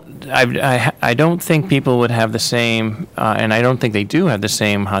don't think people would have the same, and I don't think they do have the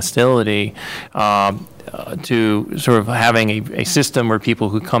same hostility to sort of having a system where people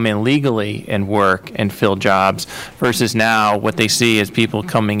who come in legally and work and fill jobs versus now what they see is people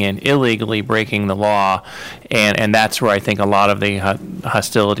coming in illegally, breaking the law, and that's where I think a lot of the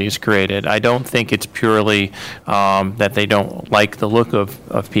hostility is created. I don't think it's purely that they don't like the look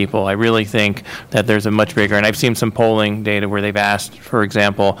of people. I really think that there's a much bigger, and I've seen some polling data where they've asked, for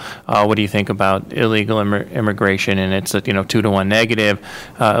example, what do you think about illegal immigration, and it's 2-to-1 negative,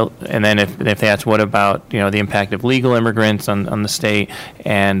 and then if they ask what about the impact of legal immigrants on the state,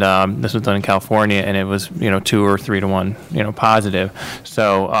 and this was done in California, and it was 2 or 3-to-1 positive.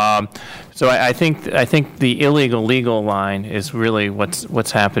 So I think the illegal legal line is really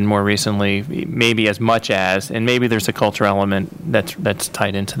what's happened more recently, maybe as much as, and maybe there's a cultural element that's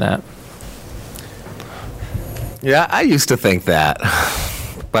tied into that. Yeah, I used to think that,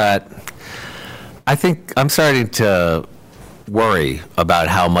 but I think I'm starting to worry about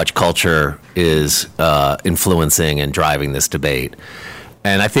how much culture is influencing and driving this debate.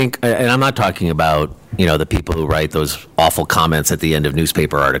 And I think, and I'm not talking about, the people who write those awful comments at the end of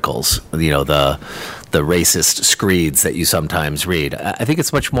newspaper articles, the racist screeds that you sometimes read. I think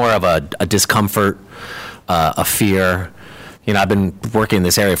it's much more of a discomfort, a fear. I've been working in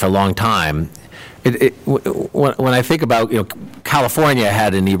this area for a long time. When I think about, California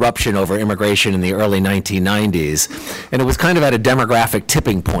had an eruption over immigration in the early 1990s, and it was kind of at a demographic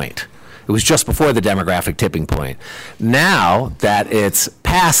tipping point. It was just before the demographic tipping point. Now that it's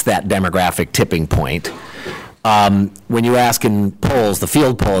past that demographic tipping point, when you ask in polls, the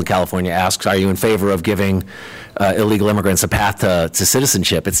field poll in California asks, are you in favor of giving illegal immigrants a path to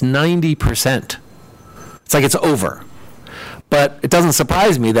citizenship? It's 90%. It's like it's over. But it doesn't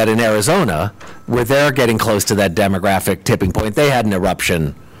surprise me that in Arizona, where they're getting close to that demographic tipping point, they had an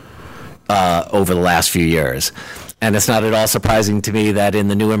eruption over the last few years. And it's not at all surprising to me that in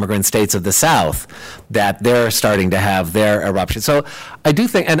the new immigrant states of the South, that they're starting to have their eruption. So I do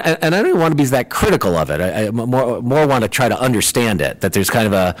think, and I don't want to be that critical of it. I more want to try to understand it, that there's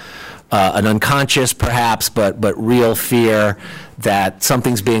kind of an unconscious, perhaps, but real fear that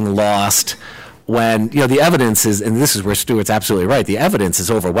something's being lost. When the evidence is, and this is where Stuart's absolutely right, the evidence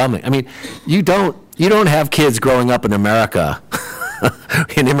is overwhelming. I mean, you don't have kids growing up in America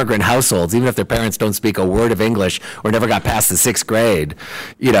in immigrant households, even if their parents don't speak a word of English or never got past the 6th grade,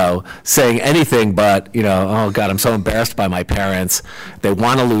 saying anything but, oh God, I'm so embarrassed by my parents. They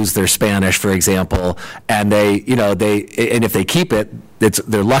want to lose their Spanish, for example, and and if they keep it,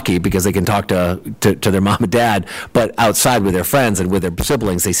 they're lucky because they can talk to their mom and dad, but outside with their friends and with their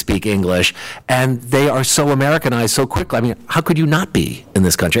siblings, they speak English, and they are so Americanized so quickly. I mean, how could you not be in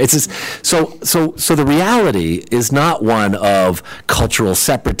this country? It's just, so the reality is not one of cultural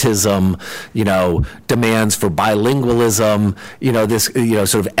separatism, demands for bilingualism, this,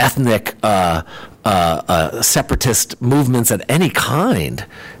 sort of ethnic separatist movements of any kind.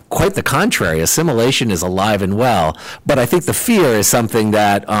 Quite the contrary. Assimilation is alive and well. But I think the fear is something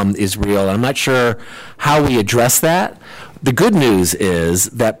that is real. I'm not sure how we address that. The good news is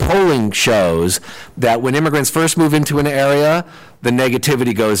that polling shows that when immigrants first move into an area, the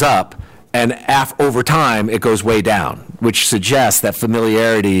negativity goes up. And over time, it goes way down, which suggests that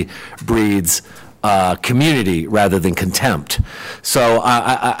familiarity breeds community rather than contempt. So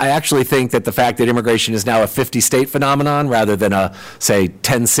I actually think that the fact that immigration is now a 50-state phenomenon rather than a, say,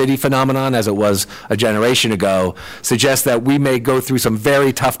 10-city phenomenon as it was a generation ago suggests that we may go through some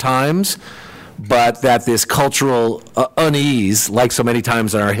very tough times, but that this cultural unease, like so many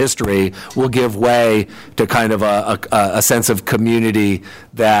times in our history, will give way to kind of a sense of community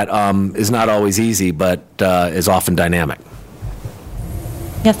that is not always easy, but is often dynamic.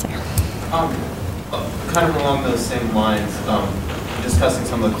 Yes, sir. Kind of along those same lines, discussing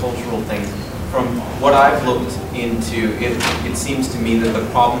some of the cultural things. From what I've looked into, it seems to me that the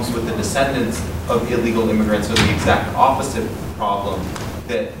problems with the descendants of illegal immigrants are the exact opposite problem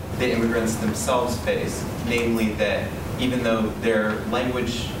that the immigrants themselves face. Namely that even though their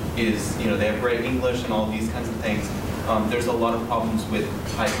language is, they have great English and all these kinds of things, there's a lot of problems with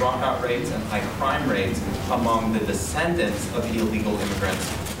high dropout rates and high crime rates among the descendants of illegal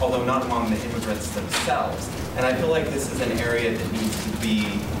immigrants, although not among the immigrants themselves. And I feel like this is an area that needs to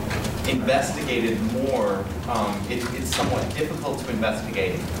be investigated more. It's somewhat difficult to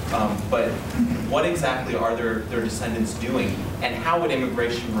investigate, but what exactly are their descendants doing, and how would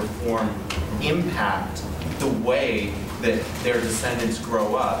immigration reform impact the way that their descendants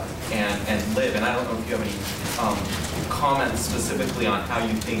grow up and live? And I don't know if you have any comments specifically on how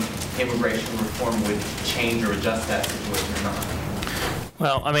you think immigration reform would change or adjust that situation or not.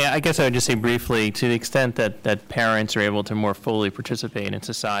 Well, I mean, I guess I would just say briefly, to the extent that parents are able to more fully participate in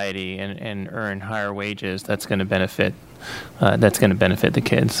society and earn higher wages, that's going to benefit the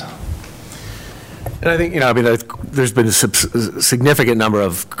kids. And I think, there's been a significant number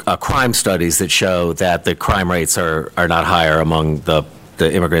of crime studies that show that the crime rates are not higher among the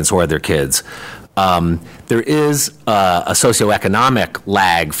immigrants or their kids. There is a socioeconomic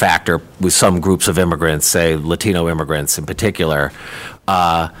lag factor with some groups of immigrants, say Latino immigrants in particular.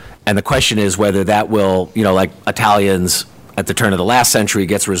 And the question is whether that will, like Italians at the turn of the last century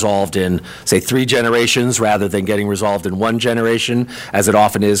gets resolved in, say, 3 generations rather than getting resolved in 1 generation, as it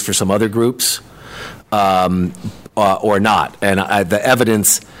often is for some other groups, or not. And the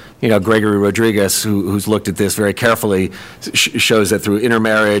evidence, Gregory Rodriguez, who's looked at this very carefully, shows that through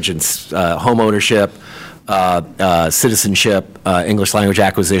intermarriage and home ownership, citizenship, English language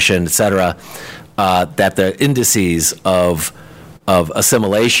acquisition, et cetera, that the indices of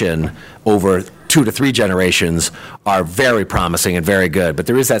assimilation over 2 to 3 generations are very promising and very good. But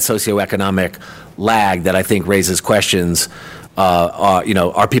there is that socioeconomic lag that I think raises questions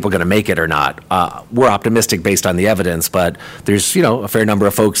are people going to make it or not? We're optimistic based on the evidence, but there's, a fair number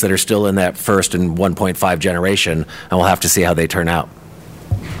of folks that are still in that first and 1.5 generation, and we'll have to see how they turn out.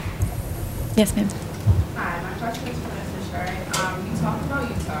 Yes, ma'am. Hi, my question is for Mr. Sherry. You talked about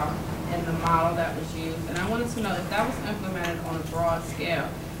Utah and the model that was used, and I wanted to know if that was implemented on a broad scale,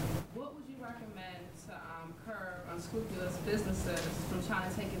 what would you recommend to curb unscrupulous businesses from trying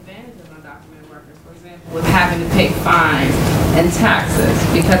to take advantage of undocumented workers, for example, with having to pay fines and taxes?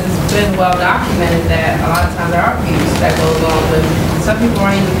 Because it's been well documented that a lot of times there are abuse that goes on with some people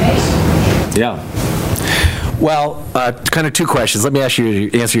aren't even paid. Yeah. Well, kind of two questions. Let me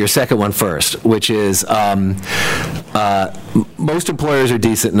answer your second one first, which is most employers are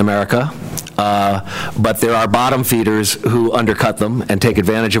decent in America, but there are bottom feeders who undercut them and take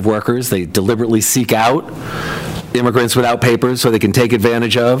advantage of workers. They deliberately seek out immigrants without papers so they can take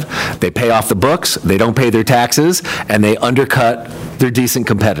advantage of. They pay off the books, they don't pay their taxes, and they undercut their decent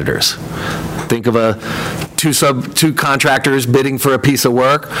competitors. Think of two contractors bidding for a piece of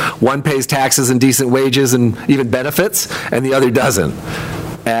work. One pays taxes and decent wages and even benefits, and the other doesn't.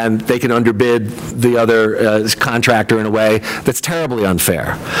 And they can underbid the other contractor in a way that's terribly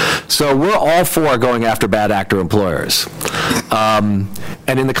unfair. So we're all for going after bad actor employers.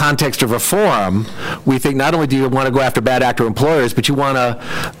 And in the context of reform, we think not only do you want to go after bad actor employers, but you want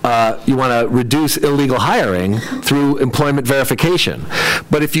to reduce illegal hiring through employment verification.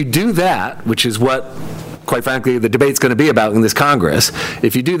 But if you do that, which is what, quite frankly, the debate's going to be about in this Congress,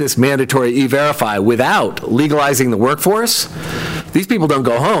 if you do this mandatory E-Verify without legalizing the workforce, these people don't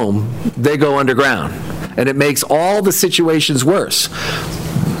go home, they go underground. And it makes all the situations worse.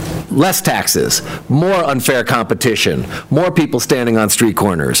 Less taxes, more unfair competition, more people standing on street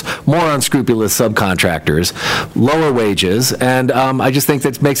corners, more unscrupulous subcontractors, lower wages, and I just think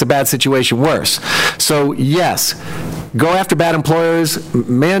that makes a bad situation worse. So yes, go after bad employers,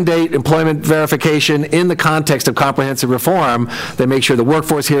 mandate employment verification in the context of comprehensive reform that makes sure the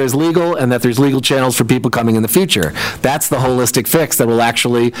workforce here is legal and that there's legal channels for people coming in the future. That's the holistic fix that will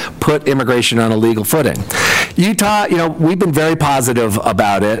actually put immigration on a legal footing. Utah, we've been very positive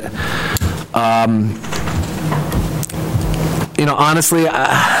about it. Honestly,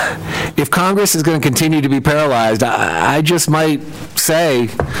 if Congress is going to continue to be paralyzed, I just might say,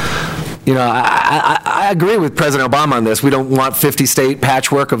 I agree with President Obama on this. We don't want 50-state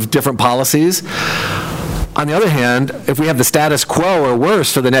patchwork of different policies. On the other hand, if we have the status quo or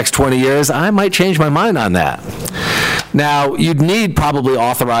worse for the next 20 years, I might change my mind on that. Now, you'd need probably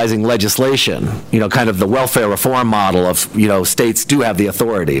authorizing legislation, kind of the welfare reform model of, states do have the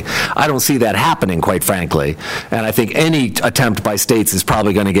authority. I don't see that happening, quite frankly. And I think any attempt by states is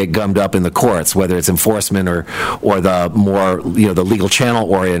probably going to get gummed up in the courts, whether it's enforcement or the more, the legal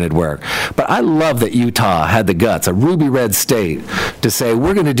channel-oriented work. But I love that Utah had the guts, a ruby red state, to say,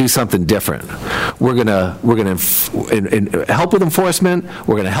 we're going to do something different. We're going to help with enforcement.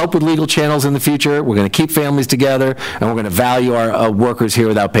 We're going to help with legal channels in the future. We're going to keep families together, and we're going to value our workers here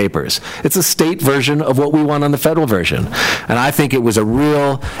without papers. It's a state version of what we want on the federal version. And I think it was at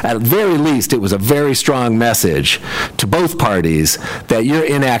the very least, it was a very strong message to both parties that your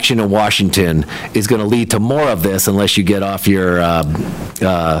inaction in Washington is going to lead to more of this unless you get off your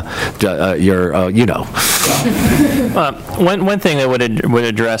One thing that would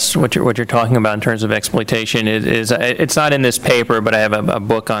address what you're talking about in terms of exploitation is it's not in this paper, but I have a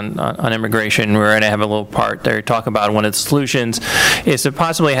book on immigration where I have a little part there to talk about one of the solutions is to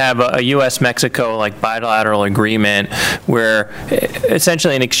possibly have a U.S.-Mexico like bilateral agreement where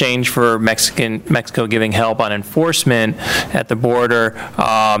essentially in exchange for Mexico giving help on enforcement at the border,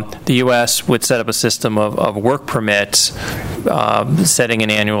 the U.S. would set up a system of work permits setting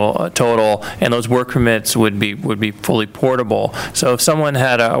an annual total, and those work permits would be fully portable. So if someone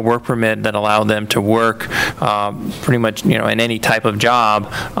had a work permit that allowed them to work pretty much in any type of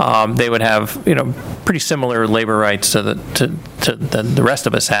job, they would have pretty similar labor rights to the rest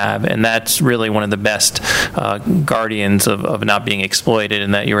of us have, and that's really one of the best guardians of not being exploited,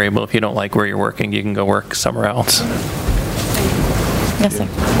 and that you're able, if you don't like where you're working, you can go work somewhere else. Yes, sir.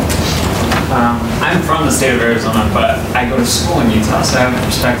 I'm from the state of Arizona, but I go to school in Utah, so I have a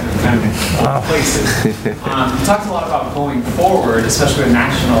perspective of kind of places. You talked a lot about going forward, especially with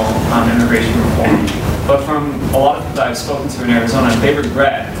national immigration reform, but from a lot of people that I've spoken to in Arizona, they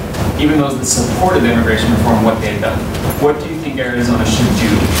regret, even those that supported the immigration reform, what they've done. What do you think Arizona should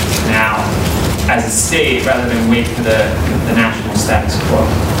do now as a state rather than wait for the national status quo?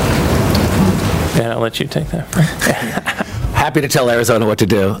 Yeah, I'll let you take that. Happy to tell Arizona what to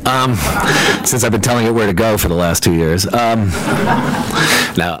do, since I've been telling it where to go for the last 2 years.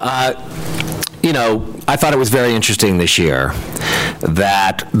 I thought it was very interesting this year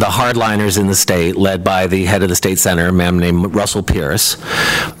that the hardliners in the state, led by the head of the state center, a man named Russell Pierce,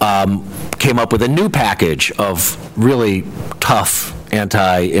 came up with a new package of really tough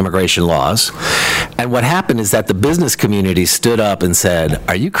anti-immigration laws. And what happened is that the business community stood up and said,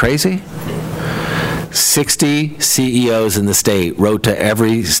 "Are you crazy?" 60 CEOs in the state wrote to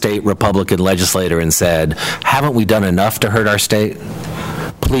every state Republican legislator and said, "Haven't we done enough to hurt our state?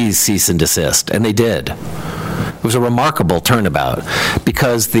 Please cease and desist." And they did. It was a remarkable turnabout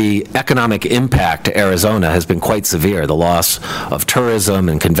because the economic impact to Arizona has been quite severe. The loss of tourism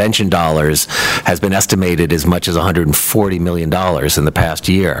and convention dollars has been estimated as much as $140 million in the past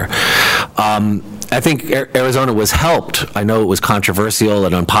year. I think Arizona was helped. I know it was controversial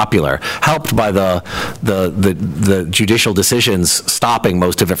and unpopular. Helped by the judicial decisions stopping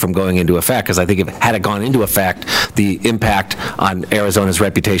most of it from going into effect. Because I think had it gone into effect, the impact on Arizona's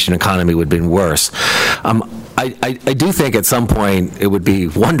reputation and economy would have been worse. I do think at some point it would be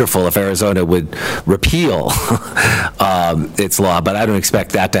wonderful if Arizona would repeal its law, but I don't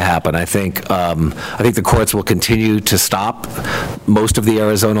expect that to happen. I think the courts will continue to stop most of the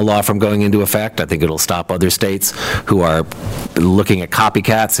Arizona law from going into effect. I think it'll stop other states who are looking at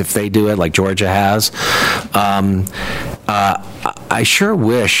copycats if they do it, like Georgia has. I sure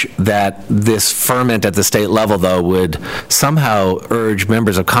wish that this ferment at the state level, though, would somehow urge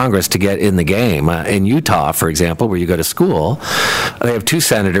members of Congress to get in the game. In Utah, for example, where you go to school, they have two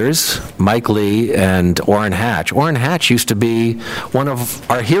senators, Mike Lee and Orrin Hatch. Orrin Hatch used to be one of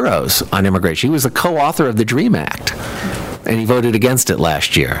our heroes on immigration. He was a co-author of the DREAM Act, and he voted against it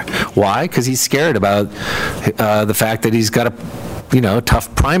last year. Why? Because he's scared about the fact that he's got a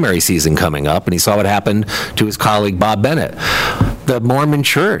tough primary season coming up, and he saw what happened to his colleague Bob Bennett. The Mormon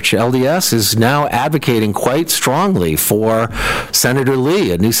Church, LDS, is now advocating quite strongly for Senator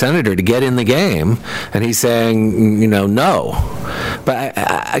Lee, a new senator, to get in the game, and he's saying, no. But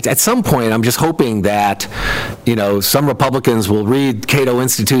at some point, I'm just hoping that, some Republicans will read Cato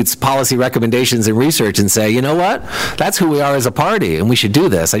Institute's policy recommendations and research and say, you know what, that's who we are as a party, and we should do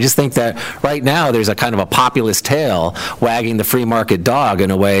this. I just think that right now there's a kind of a populist tail wagging the free market dog in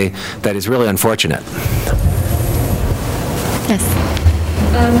a way that is really unfortunate. Yes.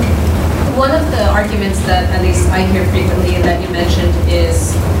 One of the arguments that at least I hear frequently and that you mentioned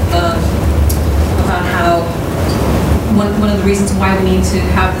is about how one of the reasons why we need to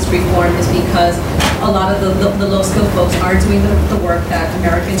have this reform is because a lot of the low-skilled folks are doing the work that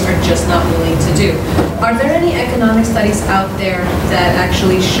Americans are just not willing to do. Are there any economic studies out there that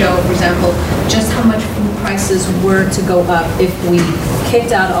actually show, for example, just how much food prices were to go up if we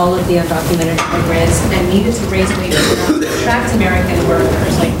kicked out all of the undocumented immigrants and needed to raise wages to attract American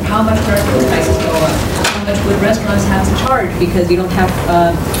workers? Like, how much would our food prices go up? How much would restaurants have to charge because you don't have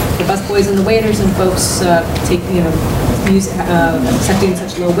the busboys and the waiters and folks accepting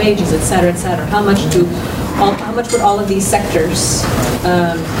such low wages, et cetera, et cetera? How much would all of these sectors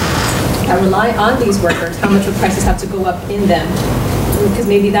that rely on these workers, how much would prices have to go up in them? Because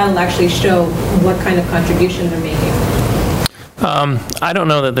maybe that'll actually show what kind of contribution they're making. I don't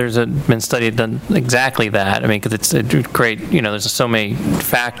know that there's been studied done exactly that. I mean, because it's a great, there's so many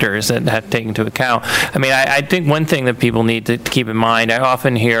factors that have to take into account. I mean, I think one thing that people need to keep in mind, I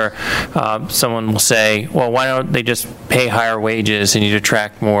often hear someone will say, well, why don't they just pay higher wages and you'd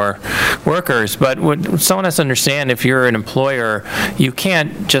attract more workers? But what someone has to understand, if you're an employer, you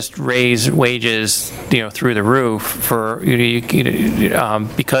can't just raise wages, through the roof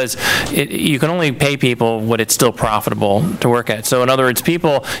because you can only pay people what it's still profitable to work at. So in other words,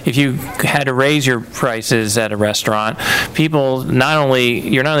 people, if you had to raise your prices at a restaurant, you're not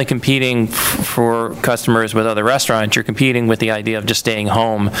only competing for customers with other restaurants, you're competing with the idea of just staying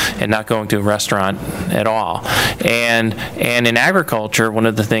home and not going to a restaurant at all. And in agriculture, one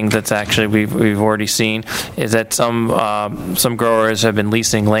of the things that's actually we've already seen is that some growers have been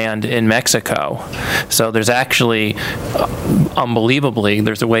leasing land in Mexico. So there's actually, unbelievably,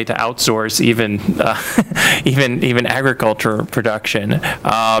 there's a way to outsource even agriculture production.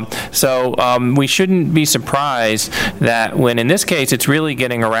 So we shouldn't be surprised that when, in this case, it's really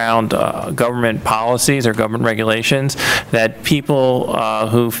getting around government policies or government regulations, that people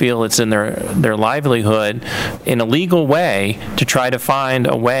who feel it's in their livelihood in a legal way to try to find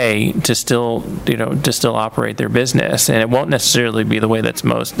a way to still operate their business. And it won't necessarily be the way that's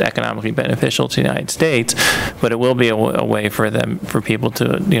most economically beneficial to the United States, but it will be a way for people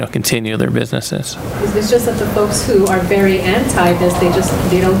to continue their businesses. It's just that the folks who are very anti this,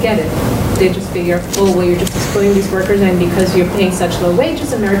 they don't get it. They just figure, oh, well, you're just exploiting these workers, and because you're paying such low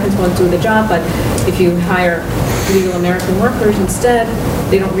wages, Americans won't do the job. But if you hire legal American workers instead,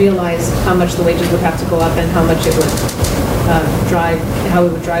 they don't realize how much the wages would have to go up and how much it would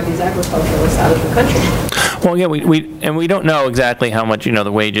drive these agriculturalists out of the country. Well, yeah, we don't know exactly how much,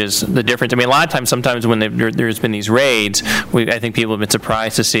 the wages, the difference. I mean, a lot of times, sometimes when there's been these raids, I think people have been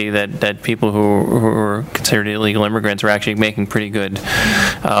surprised to see that people who are considered illegal immigrants are actually making pretty good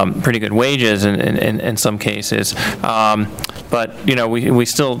wages in some cases. But we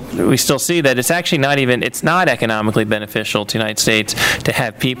still see that it's actually it's not economically beneficial to the United States to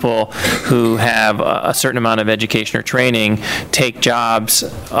have people who have a certain amount of education or training take jobs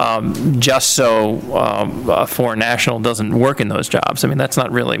just so a foreign national doesn't work in those jobs. I mean, that's not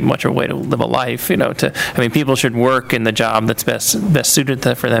really much of a way to live a life. People should work in the job that's best suited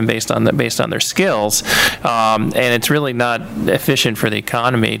for them based on their skills, and it's really not efficient for the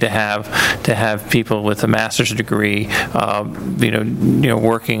economy to have people with a master's degree,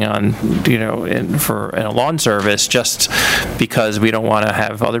 working on in a lawn service just because we don't want to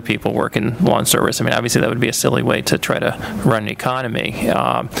have other people work in lawn service. I mean, obviously that would be a silly way to try to run an economy,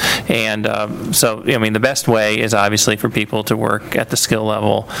 so the best way is obviously for people to work at the skill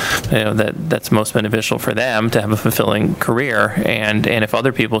level that's most beneficial for them to have a fulfilling career, and if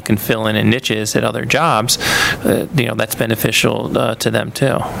other people can fill in niches at other jobs, that's beneficial to them too.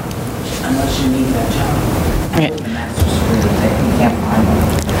 Unless you need that job. Right. The master's degree, you can't find one.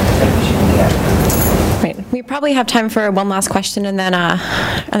 Right. We probably have time for one last question, and then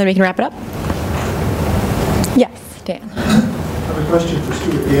we can wrap it up. Yes, Dan. I have a question for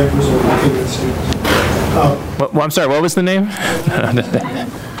Stuart. Dan was a student. I'm sorry, what was the name? I'll just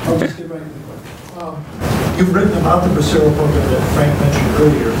get right into it. You've written about the Bracero program that Frank mentioned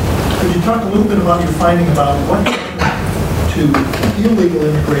earlier. Could you talk a little bit about your finding about what happened to illegal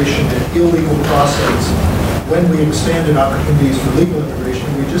immigration and illegal crossings when we expanded opportunities for legal immigration?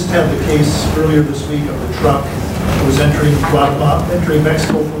 We just had the case earlier this week of the truck that was entering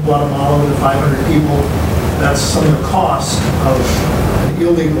Mexico from Guatemala with 500 people. That's some of the cost of an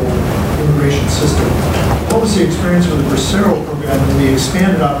illegal immigration system. What was the experience with the Bracero program when we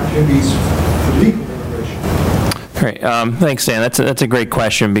expanded opportunities for legal immigration? Great. Thanks, Dan. That's a great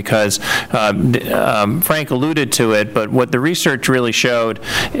question because Frank alluded to it, but what the research really showed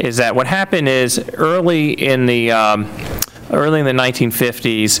is that what happened is early in the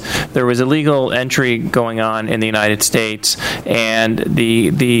 1950s, there was illegal entry going on in the United States, and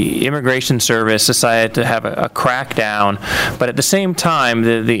the Immigration Service decided to have a crackdown. But at the same time,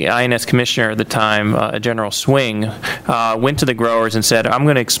 the INS commissioner at the time, General Swing, went to the growers and said, we're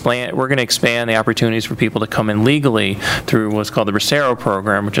going to expand the opportunities for people to come in legally through what's called the Bracero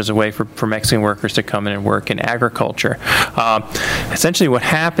program, which is a way for Mexican workers to come in and work in agriculture. Essentially what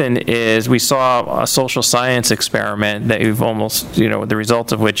happened is we saw a social science experiment that you've almost, the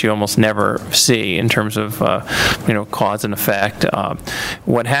results of which you almost never see in terms of, cause and effect.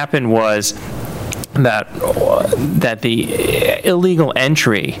 What happened was that the illegal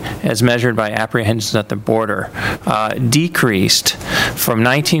entry, as measured by apprehensions at the border, decreased from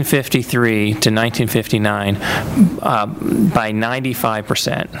 1953 to 1959 by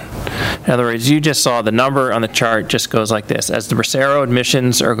 95%. In other words, you just saw the number on the chart just goes like this. As the Bracero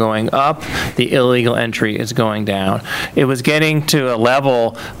admissions are going up, the illegal entry is going down. It was getting to a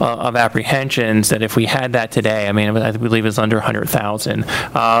level of apprehensions that if we had that today, I believe it's under 100,000,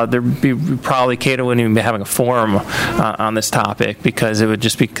 there'd be probably Cato wouldn't even be having a forum on this topic because it would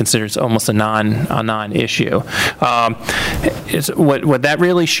just be considered almost a non-issue. What that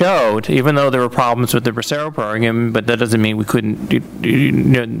really showed, even though there were problems with the Bracero program, but that doesn't mean we couldn't,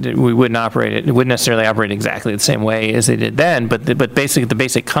 we wouldn't operate it. It wouldn't necessarily operate exactly the same way as they did then. But basically, the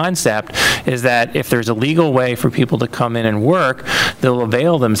basic concept is that if there's a legal way for people to come in and work, they'll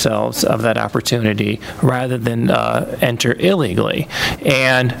avail themselves of that opportunity rather than enter illegally.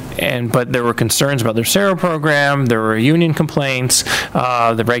 But there were concerns about the Bracero program. There were union complaints.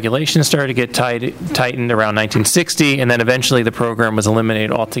 The regulations started to get tightened around 1960, and then eventually the program was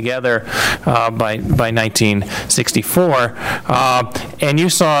eliminated altogether by 1964. And you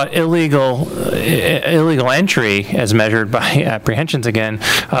saw illegal entry, as measured by apprehensions again,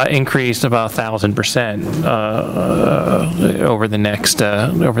 increased about 1,000% over the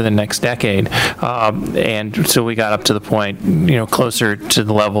next decade. And so we got up to the point, closer to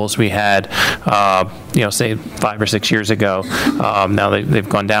the levels we had say 5 or 6 years ago. Now they've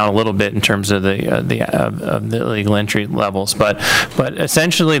gone down a little bit in terms of the illegal entry levels, but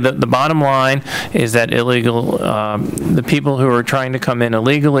essentially the bottom line is that the people who are trying to come in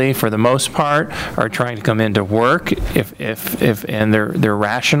illegally, for the most part, are trying to come in to work. And they're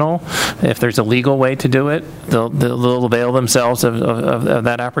rational. If there's a legal way to do it, they'll avail themselves of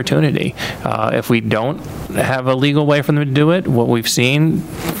that opportunity. If we don't have a legal way for them to do it, what we've seen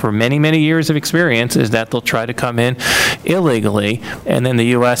for many, many years of experience is that they'll try to come in illegally, and then the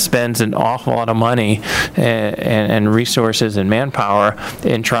U.S. spends an awful lot of money and resources and manpower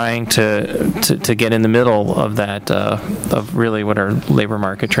in trying to get in the middle of that, of really what are labor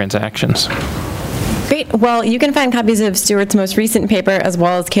market transactions. Great. Well, you can find copies of Stewart's most recent paper as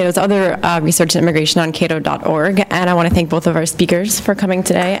well as Cato's other research and immigration on cato.org. And I want to thank both of our speakers for coming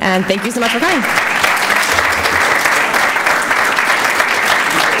today. And thank you so much for coming.